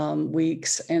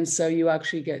 weeks, and so you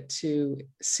actually get to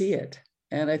see it.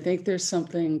 And I think there's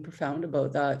something profound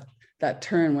about that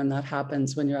turn when that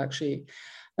happens, when you're actually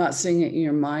not seeing it in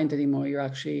your mind anymore, you're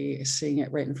actually seeing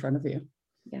it right in front of you.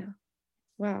 Yeah.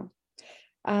 Wow.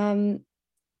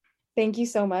 Thank you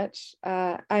so much.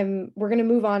 We're going to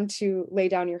move on to Lay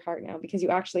Down Your Heart now, because you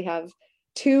actually have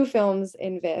 2 films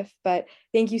in VIFF, but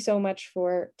thank you so much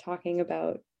for talking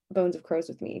about Bones of Crows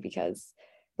with me, because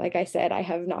like I said, I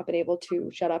have not been able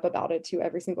to shut up about it to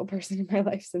every single person in my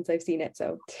life since I've seen it.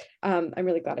 So I'm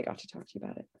really glad I got to talk to you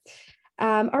about it.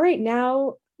 All right,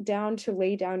 now down to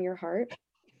Lay Down Your Heart,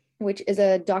 which is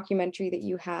a documentary that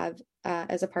you have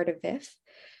as a part of VIFF.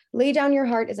 Lay Down Your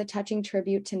Heart is a touching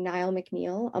tribute to Niall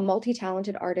McNeil, a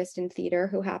multi-talented artist in theater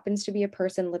who happens to be a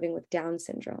person living with Down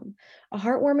syndrome, a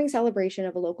heartwarming celebration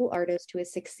of a local artist who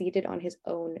has succeeded on his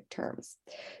own terms.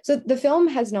 So the film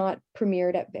has not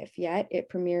premiered at VIFF yet. It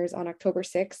premieres on October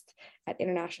 6th at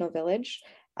International Village.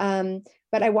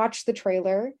 but I watched the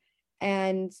trailer,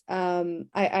 and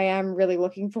I am really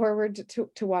looking forward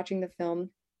to watching the film.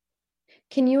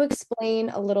 Can you explain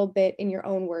a little bit in your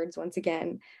own words, once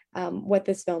again, what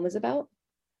this film is about?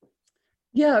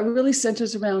 Yeah, it really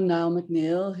centers around Niall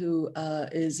McNeill, who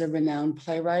is a renowned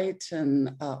playwright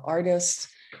and artist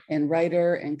and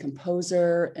writer and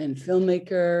composer and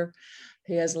filmmaker.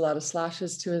 He has a lot of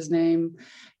slashes to his name.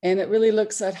 And it really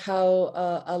looks at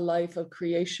how a life of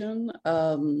creation,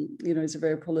 he's a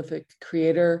very prolific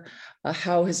creator,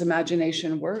 how his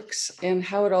imagination works, and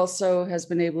how it also has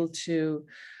been able to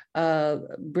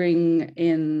bring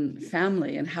in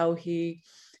family, and how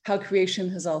creation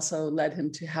has also led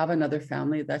him to have another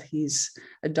family that he's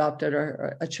adopted,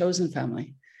 or a chosen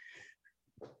family.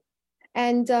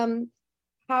 And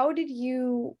how did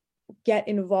you get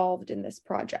involved in this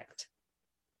project?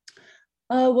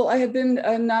 Well, I had been,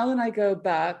 Niall and I go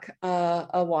back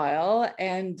a while,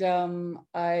 and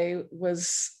I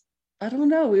don't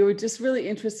know, we were just really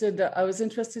interested. I was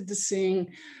interested to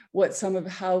seeing what some of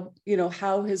how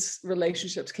his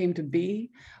relationships came to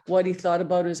be, what he thought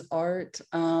about his art,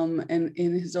 and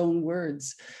in his own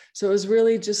words. So it was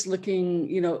really just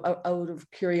looking, out of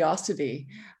curiosity,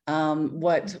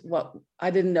 what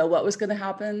I didn't know what was going to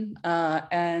happen.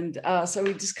 And so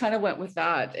we just kind of went with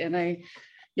that. And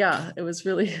it was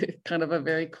really kind of a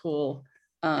very cool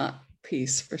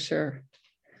piece for sure.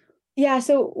 Yeah.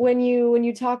 So when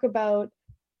you talk about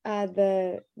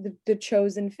the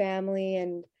chosen family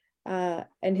and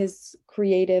his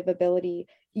creative ability,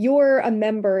 you're a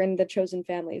member in the chosen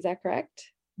family. Is that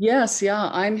correct? Yes. Yeah.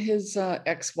 I'm his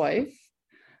ex-wife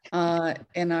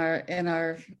in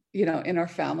our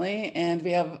family, and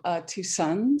we have 2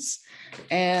 sons.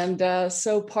 And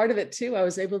so part of it too, I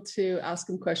was able to ask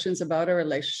him questions about our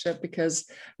relationship, because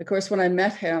of course, when I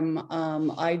met him,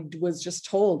 I was just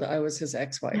told I was his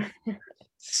ex-wife.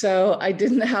 So I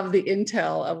didn't have the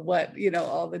intel of what,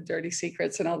 all the dirty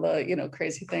secrets and all the,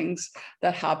 crazy things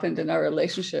that happened in our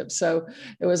relationship. So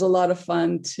it was a lot of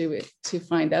fun to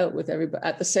find out with everybody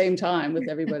at the same time with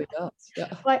everybody else.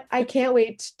 Yeah. Well, I can't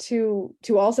wait to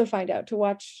also find out, to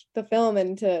watch the film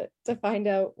and to find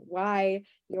out why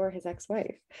you're his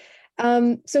ex-wife.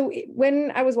 So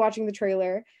when I was watching the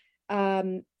trailer,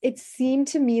 it seemed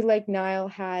to me like Niall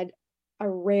had a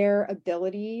rare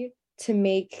ability to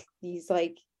make these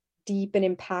like deep and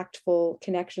impactful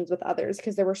connections with others,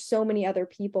 because there were so many other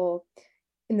people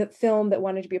in the film that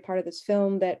wanted to be a part of this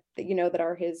film that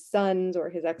are his sons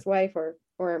or his ex-wife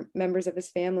or members of his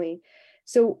family.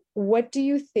 So what do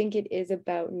you think it is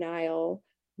about Niall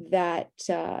that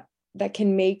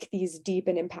can make these deep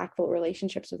and impactful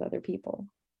relationships with other people?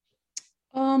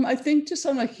 I think just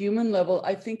on a human level,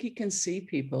 I think he can see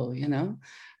people,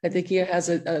 I think he has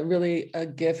a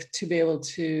gift to be able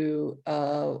to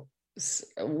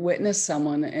witness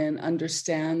someone and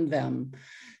understand them.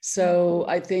 So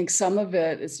I think some of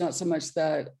it's not so much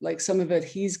that, like, some of it,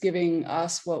 he's giving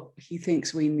us what he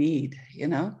thinks we need,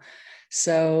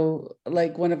 So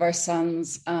like one of our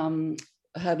sons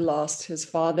had lost his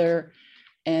father,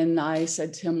 and I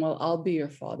said to him, well, I'll be your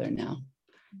father now.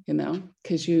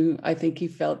 Because I think he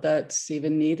felt that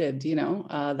Stephen needed,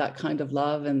 that kind of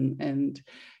love and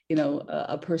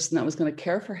a person that was going to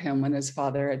care for him when his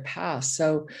father had passed.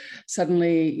 So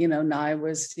suddenly, Nye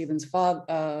was Stephen's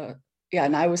father.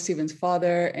 Nye was Stephen's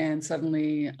father, and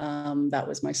suddenly that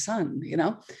was my son.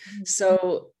 Mm-hmm.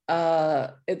 So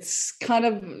it's kind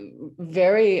of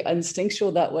very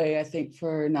instinctual that way, I think,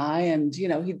 for Nye. And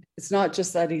it's not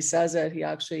just that he says it; he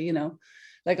actually,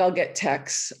 like, I'll get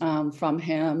texts from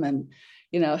him, and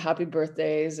happy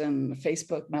birthdays and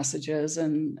Facebook messages,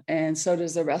 and so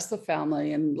does the rest of the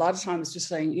family. And a lot of times just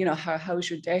saying, how's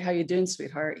your day? How you doing,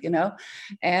 sweetheart?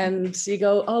 And so you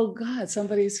go, oh God,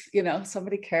 somebody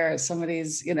cares,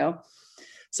 somebody's,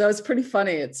 so it's pretty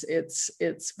funny.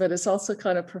 But it's also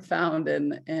kind of profound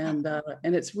and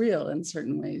it's real in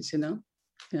certain ways,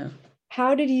 Yeah.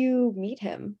 How did you meet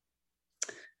him?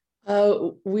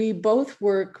 We both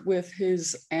work with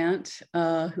his aunt,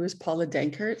 who is Paula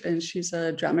Dankert, and she's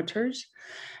a dramaturge.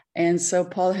 And so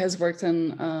Paula has worked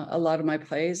on a lot of my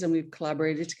plays, and we've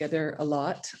collaborated together a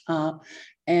lot.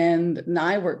 And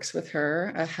Nye has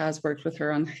worked with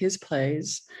her on his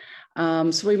plays.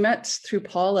 So we met through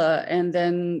Paula, and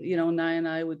then, Nye and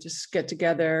I would just get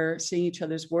together, seeing each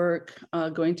other's work,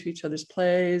 going to each other's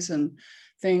plays and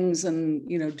things, and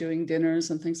doing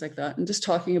dinners and things like that, and just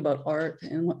talking about art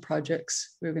and what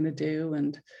projects we were going to do.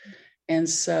 And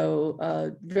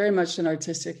so very much an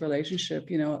artistic relationship,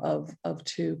 of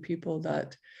 2 people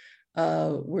that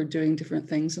were doing different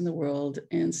things in the world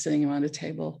and sitting around a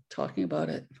table talking about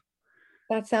it.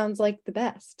 That sounds like the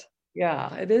best.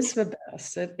 Yeah, it is the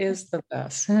best. It is the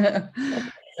best.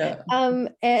 Yeah.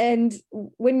 And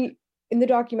when you, in the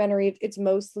documentary, it's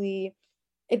mostly,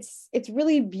 it's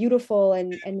really beautiful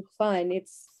and fun.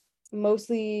 It's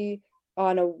mostly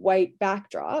on a white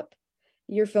backdrop.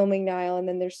 You're filming Nile, and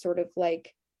then there's sort of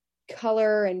like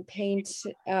color and paint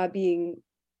being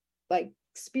like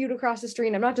spewed across the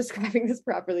screen. I'm not describing this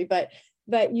properly, but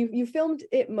you filmed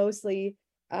it mostly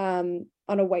on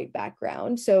a white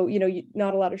background. So,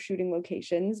 not a lot of shooting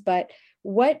locations, but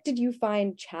what did you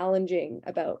find challenging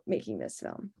about making this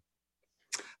film?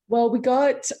 Well,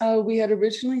 we had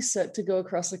originally set to go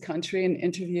across the country and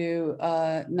interview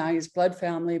Nai's blood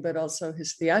family, but also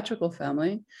his theatrical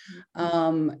family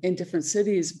in different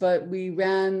cities, but we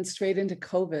ran straight into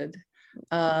COVID.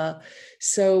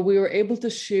 So we were able to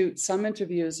shoot some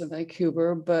interviews in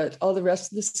Vancouver, but all the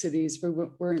rest of the cities we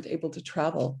weren't able to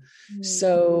travel.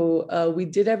 So we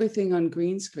did everything on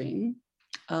green screen.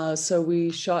 So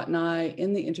we shot Nai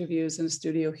in the interviews in a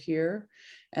studio here.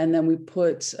 And then we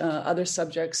put other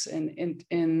subjects in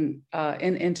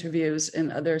interviews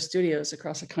in other studios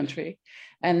across the country.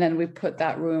 And then we put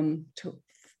that room to,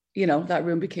 that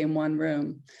room became one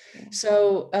room.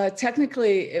 So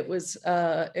technically it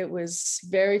was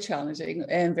very challenging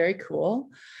and very cool.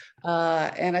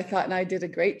 And I thought Nai did a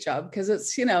great job, because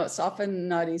it's often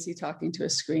not easy talking to a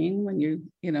screen when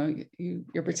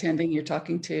you're pretending you're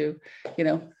talking to,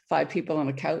 5 people on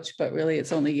a couch, but really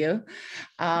it's only you.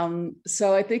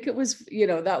 So I think it was,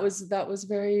 that was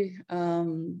very,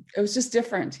 it was just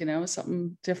different,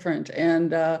 something different. And,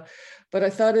 but I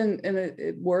thought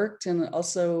it worked. And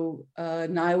also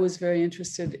Nai was very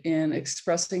interested in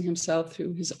expressing himself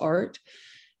through his art,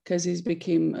 because he's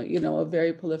became, a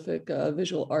very prolific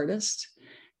visual artist.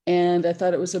 And I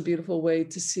thought it was a beautiful way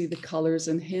to see the colors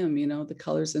in him, the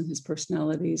colors in his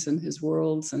personalities and his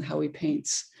worlds and how he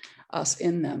paints us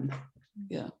in them.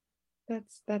 Yeah.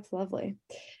 That's lovely.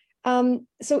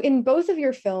 So in both of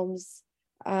your films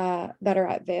that are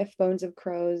at VIFF, Bones of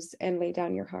Crows and Lay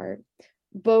Down Your Heart,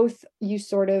 both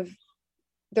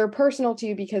they're personal to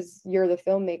you because you're the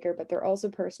filmmaker, but they're also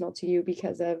personal to you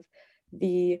because of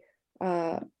the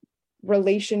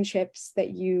relationships that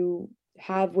you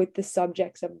have with the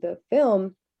subjects of the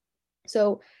film.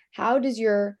 So how does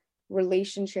your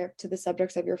relationship to the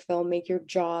subjects of your film make your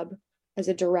job as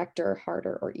a director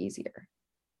harder or easier?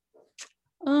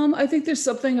 I think there's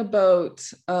something about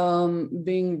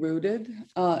being rooted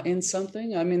in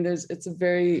something. I mean, it's a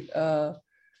very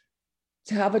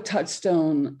to have a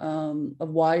touchstone of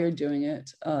why you're doing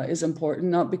it is important.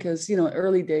 Not because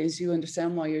early days you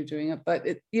understand why you're doing it, but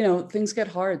things get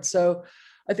hard. So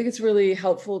I think it's really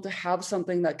helpful to have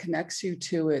something that connects you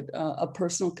to it, a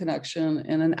personal connection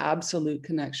and an absolute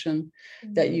connection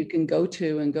that you can go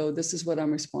to and go, this is what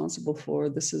I'm responsible for.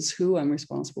 This is who I'm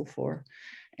responsible for.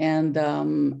 And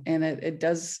it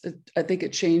does, I think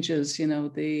it changes,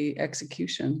 the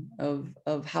execution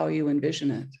of how you envision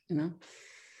it,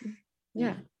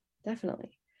 Yeah,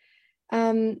 definitely.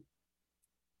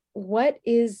 What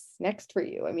is next for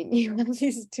you? I mean, you have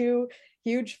these 2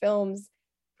 huge films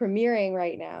premiering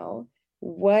right now.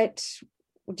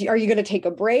 Are you going to take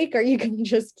a break? Are you going to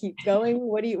just keep going?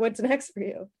 What's next for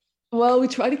you? Well, we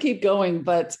try to keep going,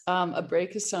 but a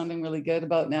break is sounding really good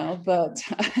about now. But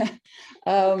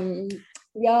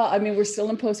yeah, I mean, we're still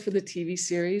in post for the TV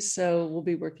series, so we'll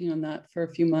be working on that for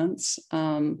a few months.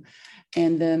 And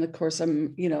then, of course,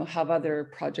 I'm, have other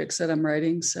projects that I'm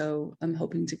writing, so I'm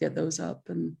hoping to get those up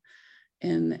in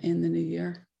the new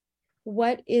year.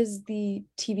 What is the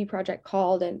TV project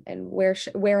called, and where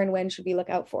and when should we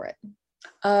look out for it?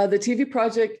 The TV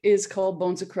project is called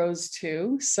Bones of Crows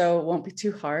 2, so it won't be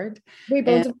too hard. Wait,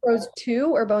 Bones of Crows 2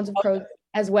 or Bones of Crows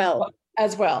as well?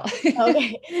 As well.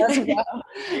 Okay. As well.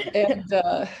 And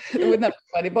wouldn't that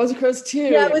be funny? Bones of Crows 2.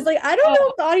 Yeah, I was like, I don't know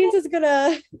if the audience is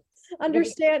gonna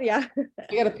understand. Yeah.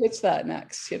 You got to pitch that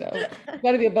next, got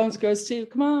to be a Bones of Crows 2.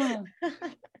 Come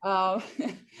on.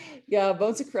 Yeah,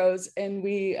 Bones of Crows. And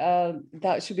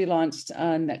that should be launched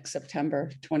next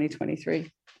September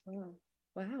 2023.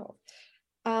 Wow.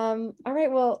 All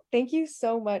right. Well, thank you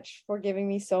so much for giving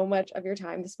me so much of your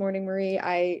time this morning, Marie.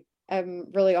 I am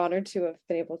really honored to have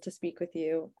been able to speak with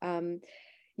you.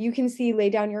 You can see Lay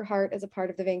Down Your Heart as a part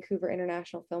of the Vancouver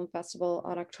International Film Festival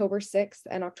on October 6th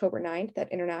and October 9th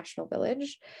at International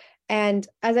Village. And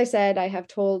as I said, I have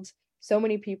told so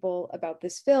many people about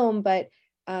this film, but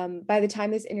by the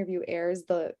time this interview airs,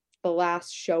 the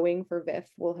last showing for VIFF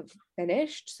will have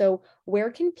finished. So where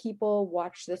can people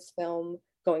watch this film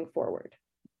going forward?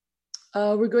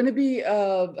 We're going to be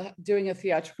doing a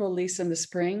theatrical release in the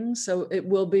spring, so it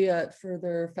will be at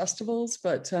further festivals,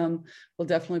 but we'll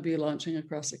definitely be launching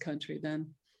across the country then.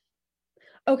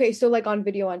 Okay, so like on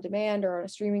video on demand or on a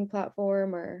streaming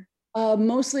platform, or?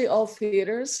 Mostly all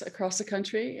theaters across the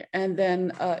country, and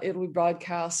then it'll be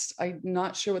broadcast. I'm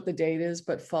not sure what the date is,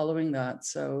 but following that,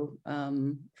 so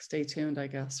stay tuned, I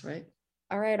guess, right?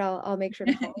 All right, I'll make sure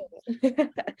to follow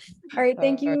it. All right,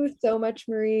 thank you so much,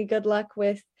 Marie. Good luck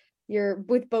with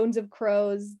Bones of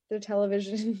Crows, the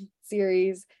television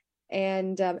series,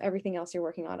 and everything else you're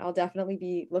working on. I'll definitely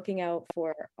be looking out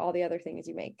for all the other things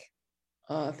you make.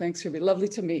 Thanks, Ruby. Lovely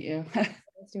to meet you.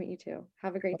 Nice to meet you too.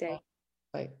 Have a great day.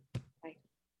 Bye. Bye.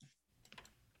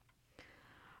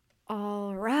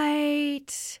 All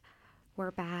right.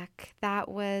 We're back. That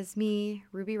was me,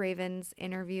 Ruby Raven's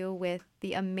interview with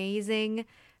the amazing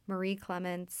Marie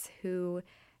Clements, who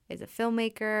is a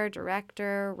filmmaker,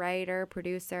 director, writer,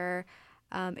 producer,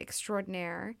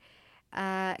 extraordinaire.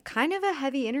 Kind of a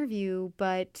heavy interview,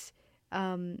 but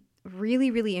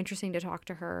really, really interesting to talk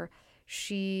to her.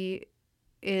 She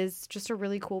is just a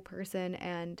really cool person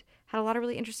and had a lot of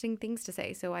really interesting things to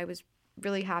say. So I was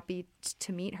really happy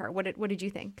to meet her. What did you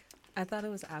think? I thought it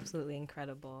was absolutely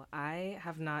incredible. I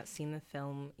have not seen the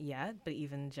film yet, but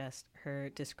even just her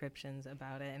descriptions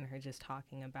about it and her just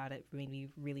talking about it made me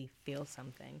really feel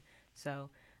something. So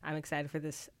I'm excited for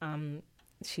this.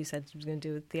 She said she was going to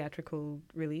do a theatrical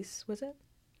release, was it?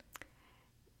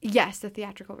 Yes, the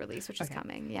theatrical release, which is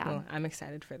coming. Yeah. Well, I'm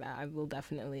excited for that. I will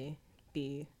definitely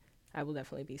be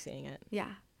seeing it.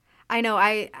 Yeah. I know.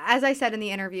 As I said in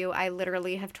the interview, I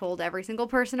literally have told every single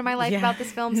person in my life about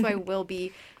this film, so I will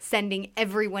be sending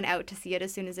everyone out to see it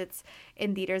as soon as it's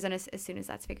in theaters and as soon as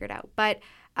that's figured out. But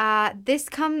this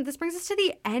brings us to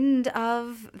the end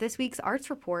of this week's Arts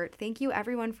Report. Thank you,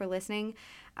 everyone, for listening.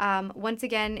 Once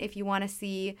again, if you want to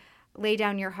see Lay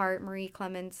Down Your Heart, Marie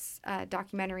Clements'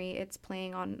 documentary, it's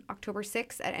playing on October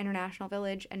 6th at International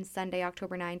Village and Sunday,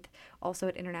 October 9th, also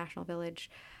at International Village.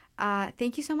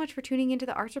 Thank you so much for tuning into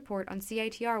the Arts Report on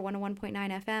CITR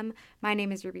 101.9 FM. My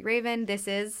name is Ruby Raven. This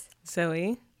is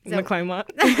Zoe. McClymont.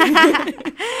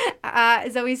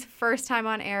 Zoe's first time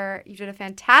on air. You did a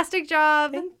fantastic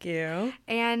job. Thank you.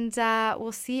 And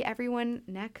we'll see everyone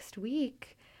next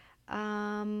week.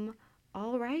 All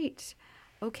right.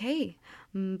 Okay.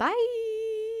 Bye.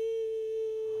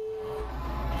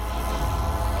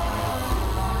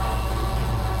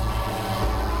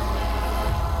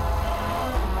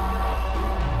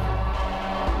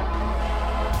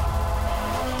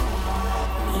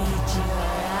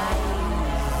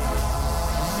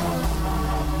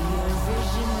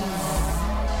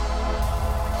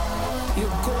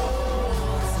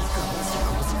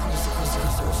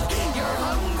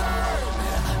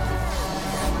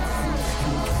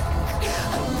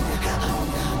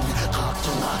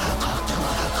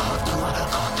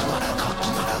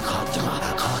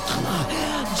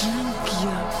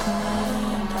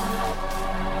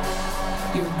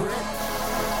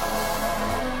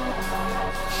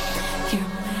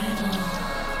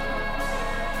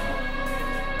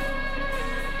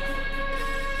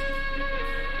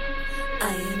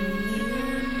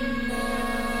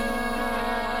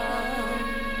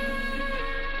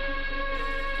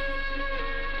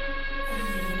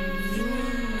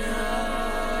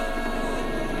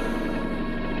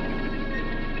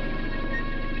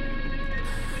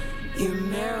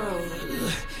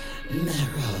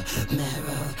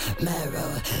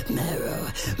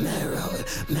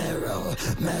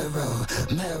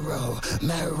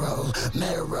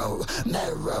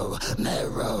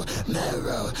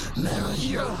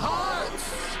 Your heart.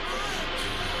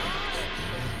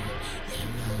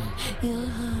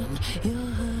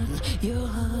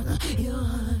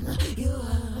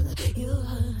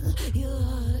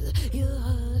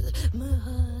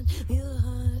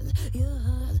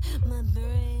 My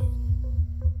brain.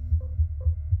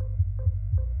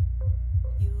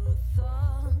 Your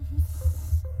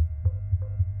thoughts.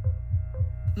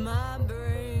 My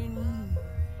brain.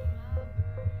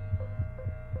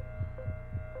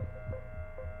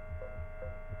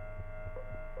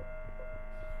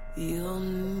 You'll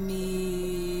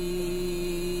meet.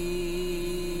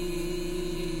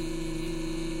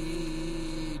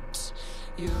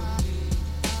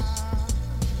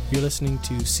 You're listening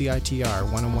to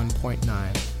CITR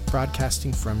 101.9,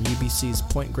 broadcasting from UBC's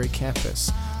Point Grey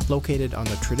campus, located on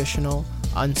the traditional,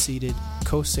 unceded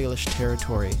Coast Salish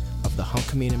territory of the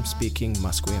Hunkaminam-speaking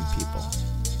Musqueam people.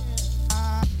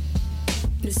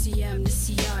 Nisiyam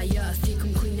Nisiyaya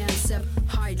Thikum Queenansep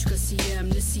Hydrocasiam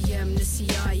Nisiyam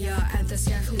Nisiyaya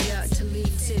Anthascaclia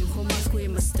Talitin Homasque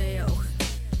Masteo